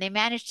 and they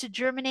managed to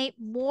germinate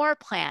more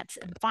plants.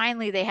 And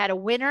finally, they had a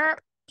winner,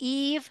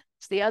 Eve.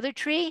 It's the other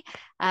tree,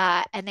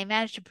 and they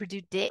managed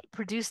to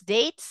produce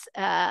dates.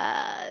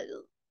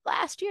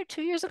 Last year,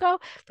 2 years ago,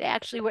 they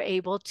actually were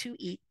able to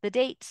eat the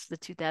dates, the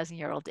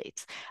 2,000-year-old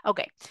dates.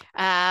 Okay,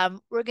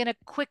 we're going to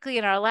quickly,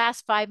 in our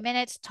last 5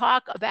 minutes,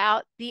 talk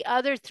about the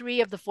other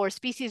three of the four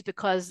species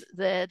because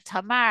the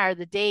tamar,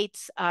 the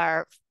dates,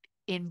 are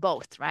in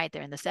both, right?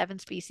 They're in the 7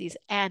 species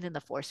and in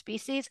the 4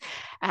 species.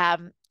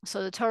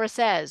 So the Torah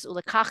says,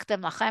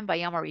 "Ulekachtem lachem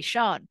bayom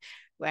harishon,"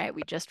 right?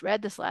 We just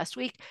read this last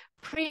week.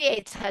 Pri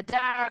Eitz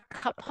Hadar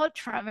kapot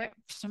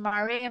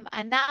shmarim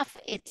anaf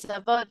Eitz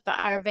Avot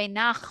ba'arvei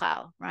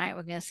nachal, right?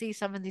 We're going to see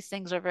some of these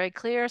things are very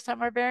clear,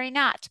 some are very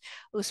not.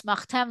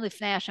 Usmachtem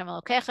lifnei Hashem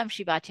Elokechem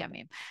shivat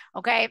yamim.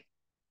 Okay,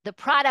 the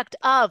product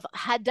of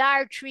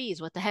Hadar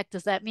trees. What the heck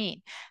does that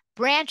mean?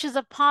 Branches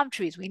of palm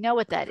trees. We know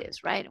what that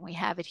is, right? And we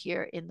have it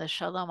here in the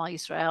Shalom al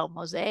Yisrael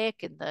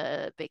mosaic in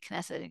the Beit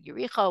Knesset in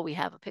Yericho. We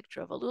have a picture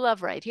of a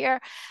lulav right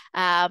here.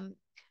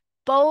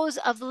 Boughs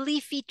of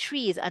leafy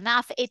trees,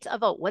 anaf eitz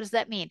avot. What does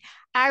that mean?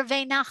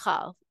 Arvei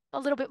nachal, a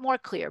little bit more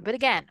clear. But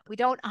again, we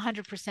don't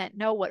 100%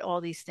 know what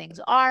all these things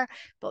are,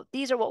 but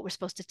these are what we're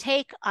supposed to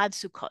take on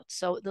Sukkot.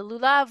 So the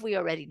lulav, we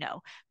already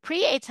know.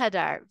 Pri Eitz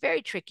Hadar,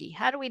 very tricky.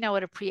 How do we know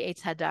what a Pri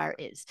Eitz Hadar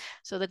is?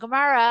 So the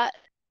Gemara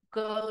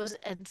goes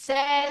and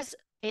says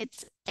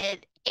it's an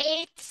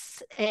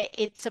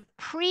it's a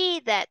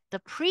pre that the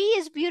pre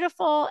is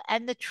beautiful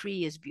and the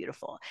tree is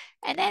beautiful.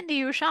 And then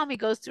the Yerushalmi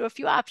goes through a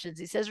few options.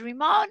 He says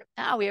Rimon,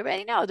 now we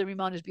already know the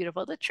Rimon is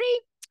beautiful. The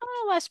tree,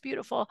 less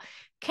beautiful.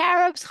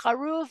 Carobs,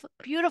 Charuv,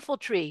 beautiful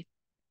tree.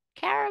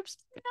 Carobs,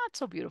 not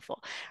so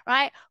beautiful,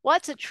 right?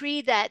 What's a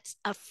tree that's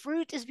a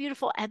fruit is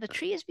beautiful and the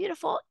tree is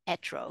beautiful?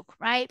 Etrog,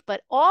 right?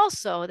 But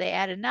also they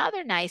add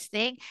another nice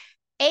thing.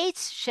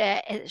 Eitz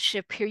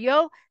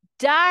shepirio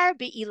Hadar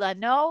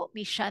be'ilano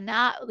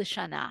mishana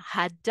l'shana.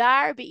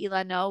 Hadar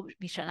be'ilano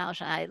mishana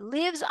l'shana. It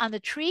lives on the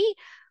tree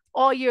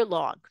all year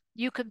long.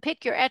 You can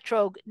pick your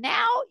etrog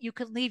now. You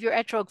can leave your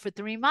etrog for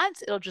 3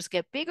 months. It'll just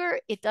get bigger.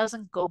 It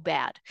doesn't go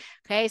bad.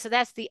 Okay, so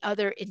that's the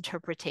other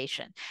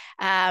interpretation.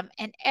 And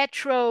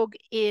etrog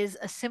is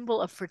a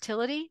symbol of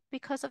fertility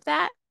because of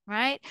that.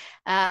 Right?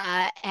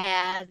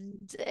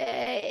 And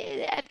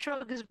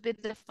etrog has been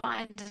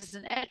defined as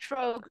an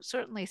etrog,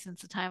 certainly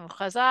since the time of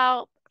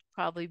Chazal,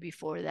 probably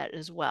before that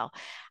as well.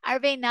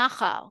 Arvei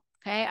Nachal,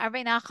 okay?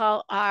 Arvei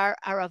Nachal are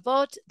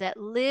aravot that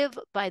live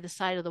by the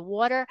side of the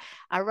water.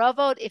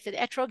 Aravot, if an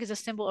etrog is a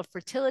symbol of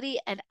fertility,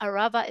 and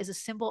arava is a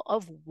symbol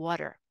of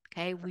water.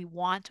 Okay, we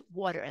want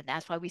water, and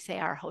that's why we say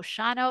our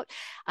Hoshanot.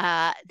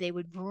 They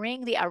would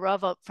bring the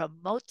aravot from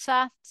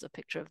Motza. It's a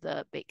picture of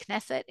the Beit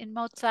Knesset in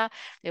Motza.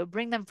 They would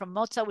bring them from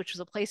Motza, which was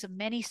a place of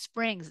many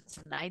springs. It's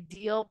an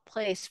ideal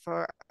place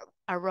for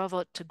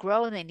aravot to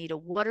grow. They need a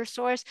water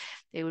source.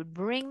 They would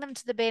bring them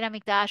to the Beit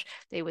HaMikdash.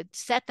 They would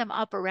set them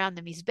up around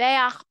the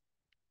Mizbeach,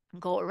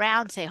 go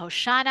around, say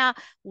Hoshana.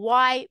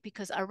 Why?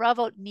 Because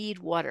aravot need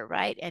water,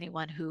 right?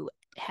 Anyone who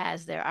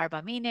has their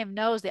arba minim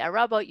knows the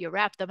aravot, you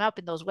wrap them up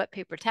in those wet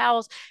paper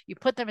towels, you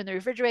put them in the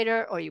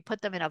refrigerator or you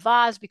put them in a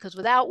vase, because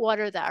without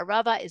water, the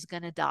arava is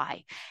going to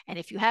die. And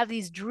if you have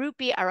these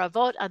droopy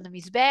aravot on the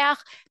Mizbeach,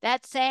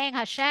 that's saying,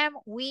 Hashem,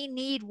 we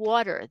need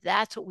water.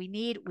 That's what we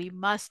need. We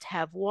must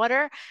have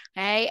water.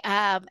 Okay.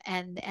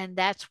 And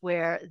that's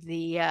where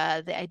the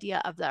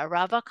idea of the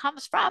arava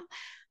comes from.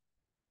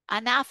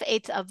 Anaf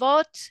Eitz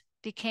Avot,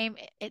 became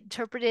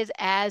interpreted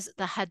as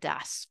the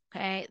Hadass,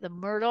 okay? The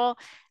myrtle,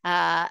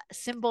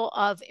 symbol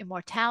of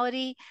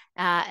immortality,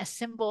 a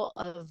symbol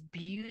of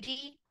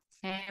beauty.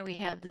 And we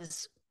have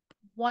this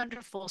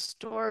wonderful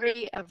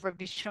story of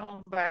Rabbi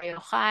Shimon Bar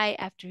Yochai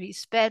after he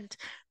spent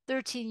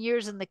 13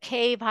 years in the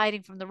cave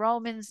hiding from the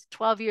Romans.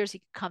 12 years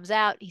he comes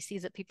out, he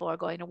sees that people are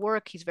going to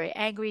work, he's very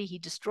angry, he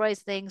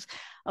destroys things.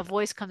 A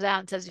voice comes out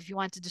and says, if you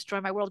want to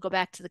destroy my world, go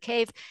back to the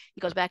cave.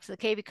 He goes back to the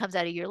cave, he comes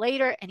out a year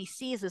later and he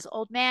sees this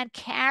old man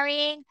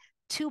carrying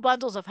 2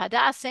 bundles of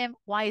hadassim.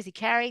 Why is he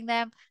carrying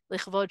them?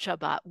 Lichvod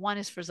Shabbat. One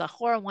is for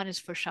Zachor, one is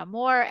for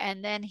Shamor,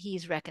 and then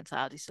he's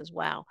reconciled. He says,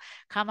 wow,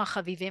 kama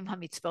chavivim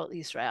hamitzvot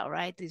Yisrael,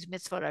 right? These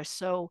mitzvot are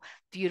so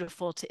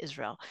beautiful to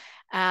Israel.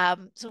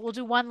 So we'll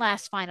do one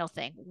last final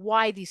thing.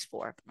 Why these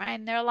 4, right?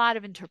 And there are a lot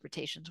of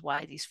interpretations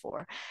why these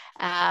 4,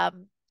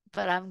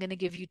 but I'm going to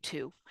give you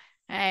 2.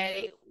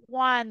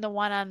 One, the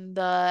one on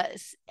the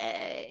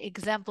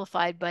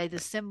exemplified by the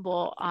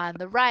symbol on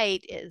the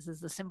right is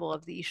the symbol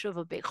of the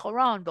Yeshuva Beit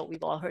Choron, but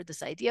we've all heard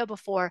this idea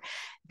before,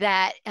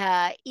 that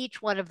each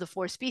one of the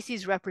 4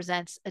 species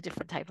represents a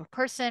different type of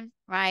person,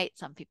 right?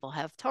 Some people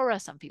have Torah,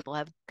 some people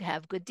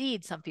have good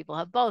deeds, some people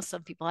have both,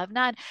 some people have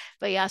none.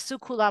 Vayasu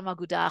kulam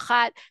aguda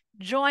achat.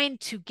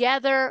 Joined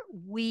together,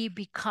 we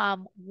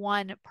become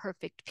one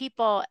perfect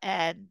people,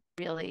 and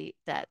really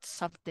that's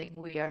something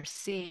we are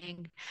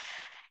seeing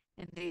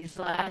in these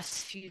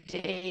last few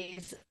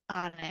days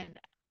on an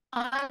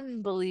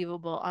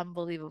unbelievable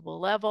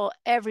level.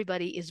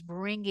 Everybody is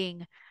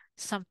bringing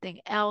something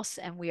else,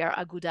 and we are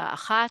aguda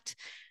achat.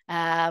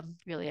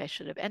 Really, I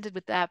should have ended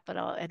with that, but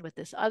I'll end with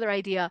this other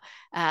idea.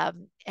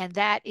 And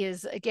that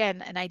is,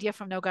 again, an idea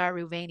from Nogar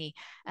Ruveni,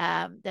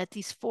 that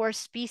these 4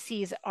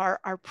 species are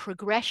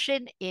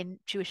progression in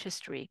Jewish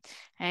history.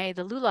 Okay?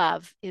 The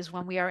lulav is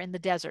when we are in the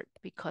desert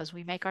because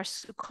we make our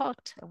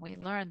sukkot, and we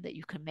learn that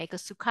you can make a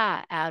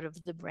sukkah out of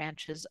the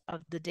branches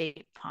of the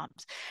date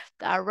palms.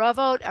 The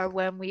aravot are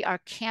when we are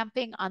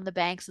camping on the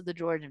banks of the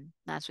Jordan.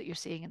 That's what you're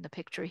seeing in the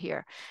picture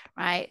here,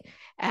 right?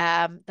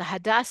 The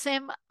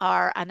hadassim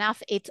are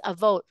anaf etz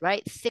avot,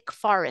 right? Thick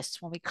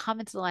forests. When we come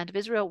into the land of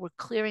Israel, we're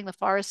clearing the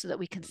forest so that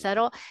we can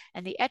settle.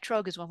 And the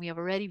etrog is when we have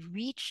already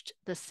reached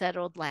the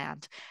settled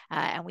land,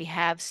 and we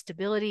have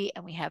stability,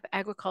 and we have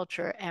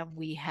agriculture, and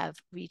we have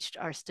reached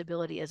our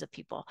stability as a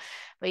people.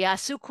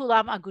 Vayasu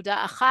kulam aguda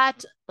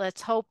achat.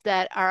 Let's hope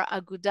that our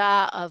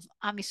aguda of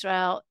Am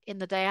Yisrael in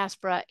the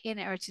diaspora in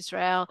Eretz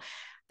Yisrael,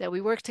 that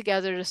we work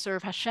together to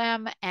serve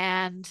Hashem,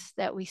 and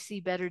that we see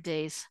better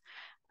days.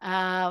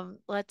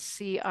 Let's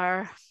see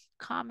our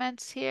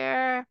comments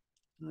here.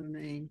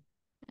 Amen.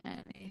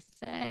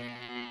 Anything?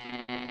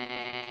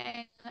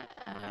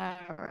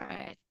 All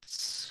right.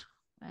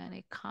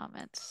 Any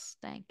comments?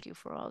 Thank you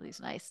for all these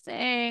nice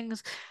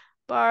things.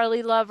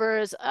 Barley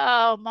lovers.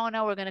 Oh,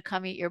 Mona, we're going to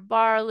come eat your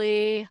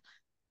barley.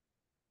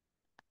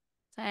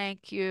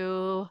 Thank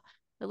you.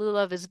 The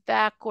lulav is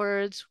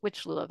backwards.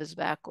 Which lulav is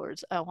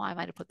backwards? Oh, well, I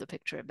might have put the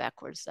picture in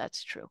backwards.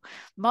 That's true.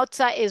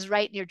 Motza is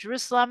right near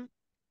Jerusalem.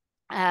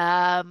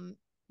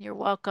 You're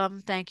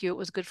welcome. Thank you. It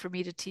was good for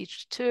me to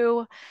teach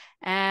too.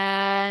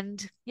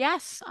 And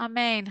yes,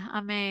 amen.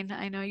 Amen.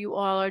 I know you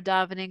all are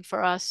davening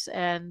for us,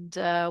 and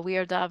we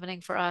are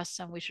davening for us,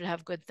 and we should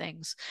have good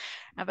things.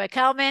 Rabbi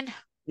Kalman,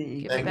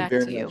 give it back to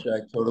you. Thank you very much.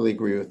 I totally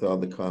agree with all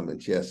the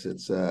comments. Yes,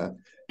 it's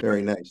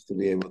very nice to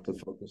be able to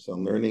focus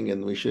on learning,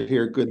 and we should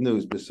hear good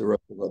news.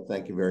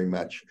 Thank you very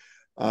much.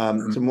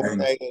 Tomorrow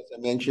night, as I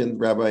mentioned,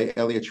 Rabbi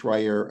Elliot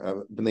Schreier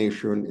of B'nai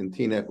Yeshurun in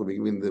Teaneck will be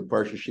giving the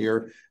Parsha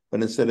Shir,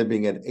 but instead of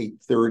being at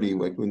 8:30,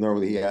 like we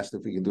normally, he asked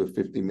if we could do it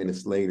 50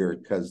 minutes later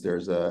because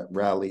there's a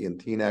rally in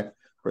Teaneck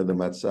for the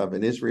Matzav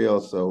in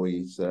Israel. So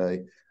he's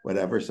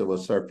whatever. So we'll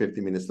start 50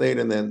 minutes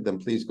later, and then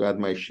please God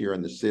my Shir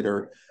on the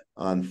Siddur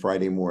on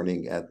Friday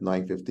morning at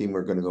 9:15.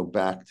 We're going to go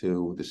back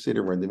to the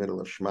Siddur. We're in the middle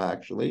of Shema,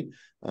 actually,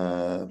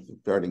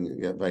 starting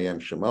Vayem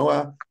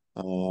Shemoah.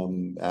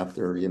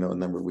 After a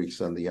number of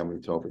weeks on the Yom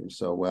Tovim.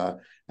 So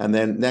and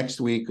then next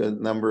week a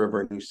number of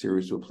our new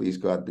series will please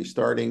God be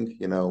starting.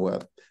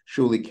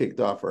 Shuli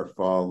kicked off our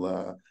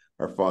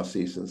fall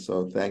season.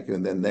 So thank you.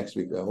 And then next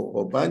week a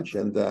whole bunch.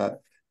 And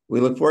we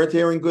look forward to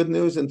hearing good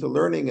news and to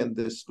learning. And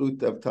the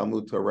zchut of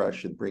Talmud Torah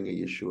should bring a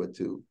Yeshua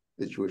to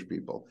the Jewish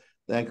people.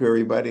 Thank you,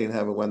 everybody, and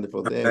have a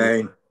wonderful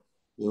day.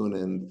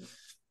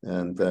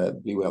 And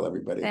be well,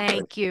 everybody.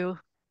 Thank you.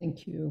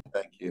 Thank you.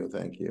 Thank you.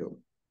 Thank you.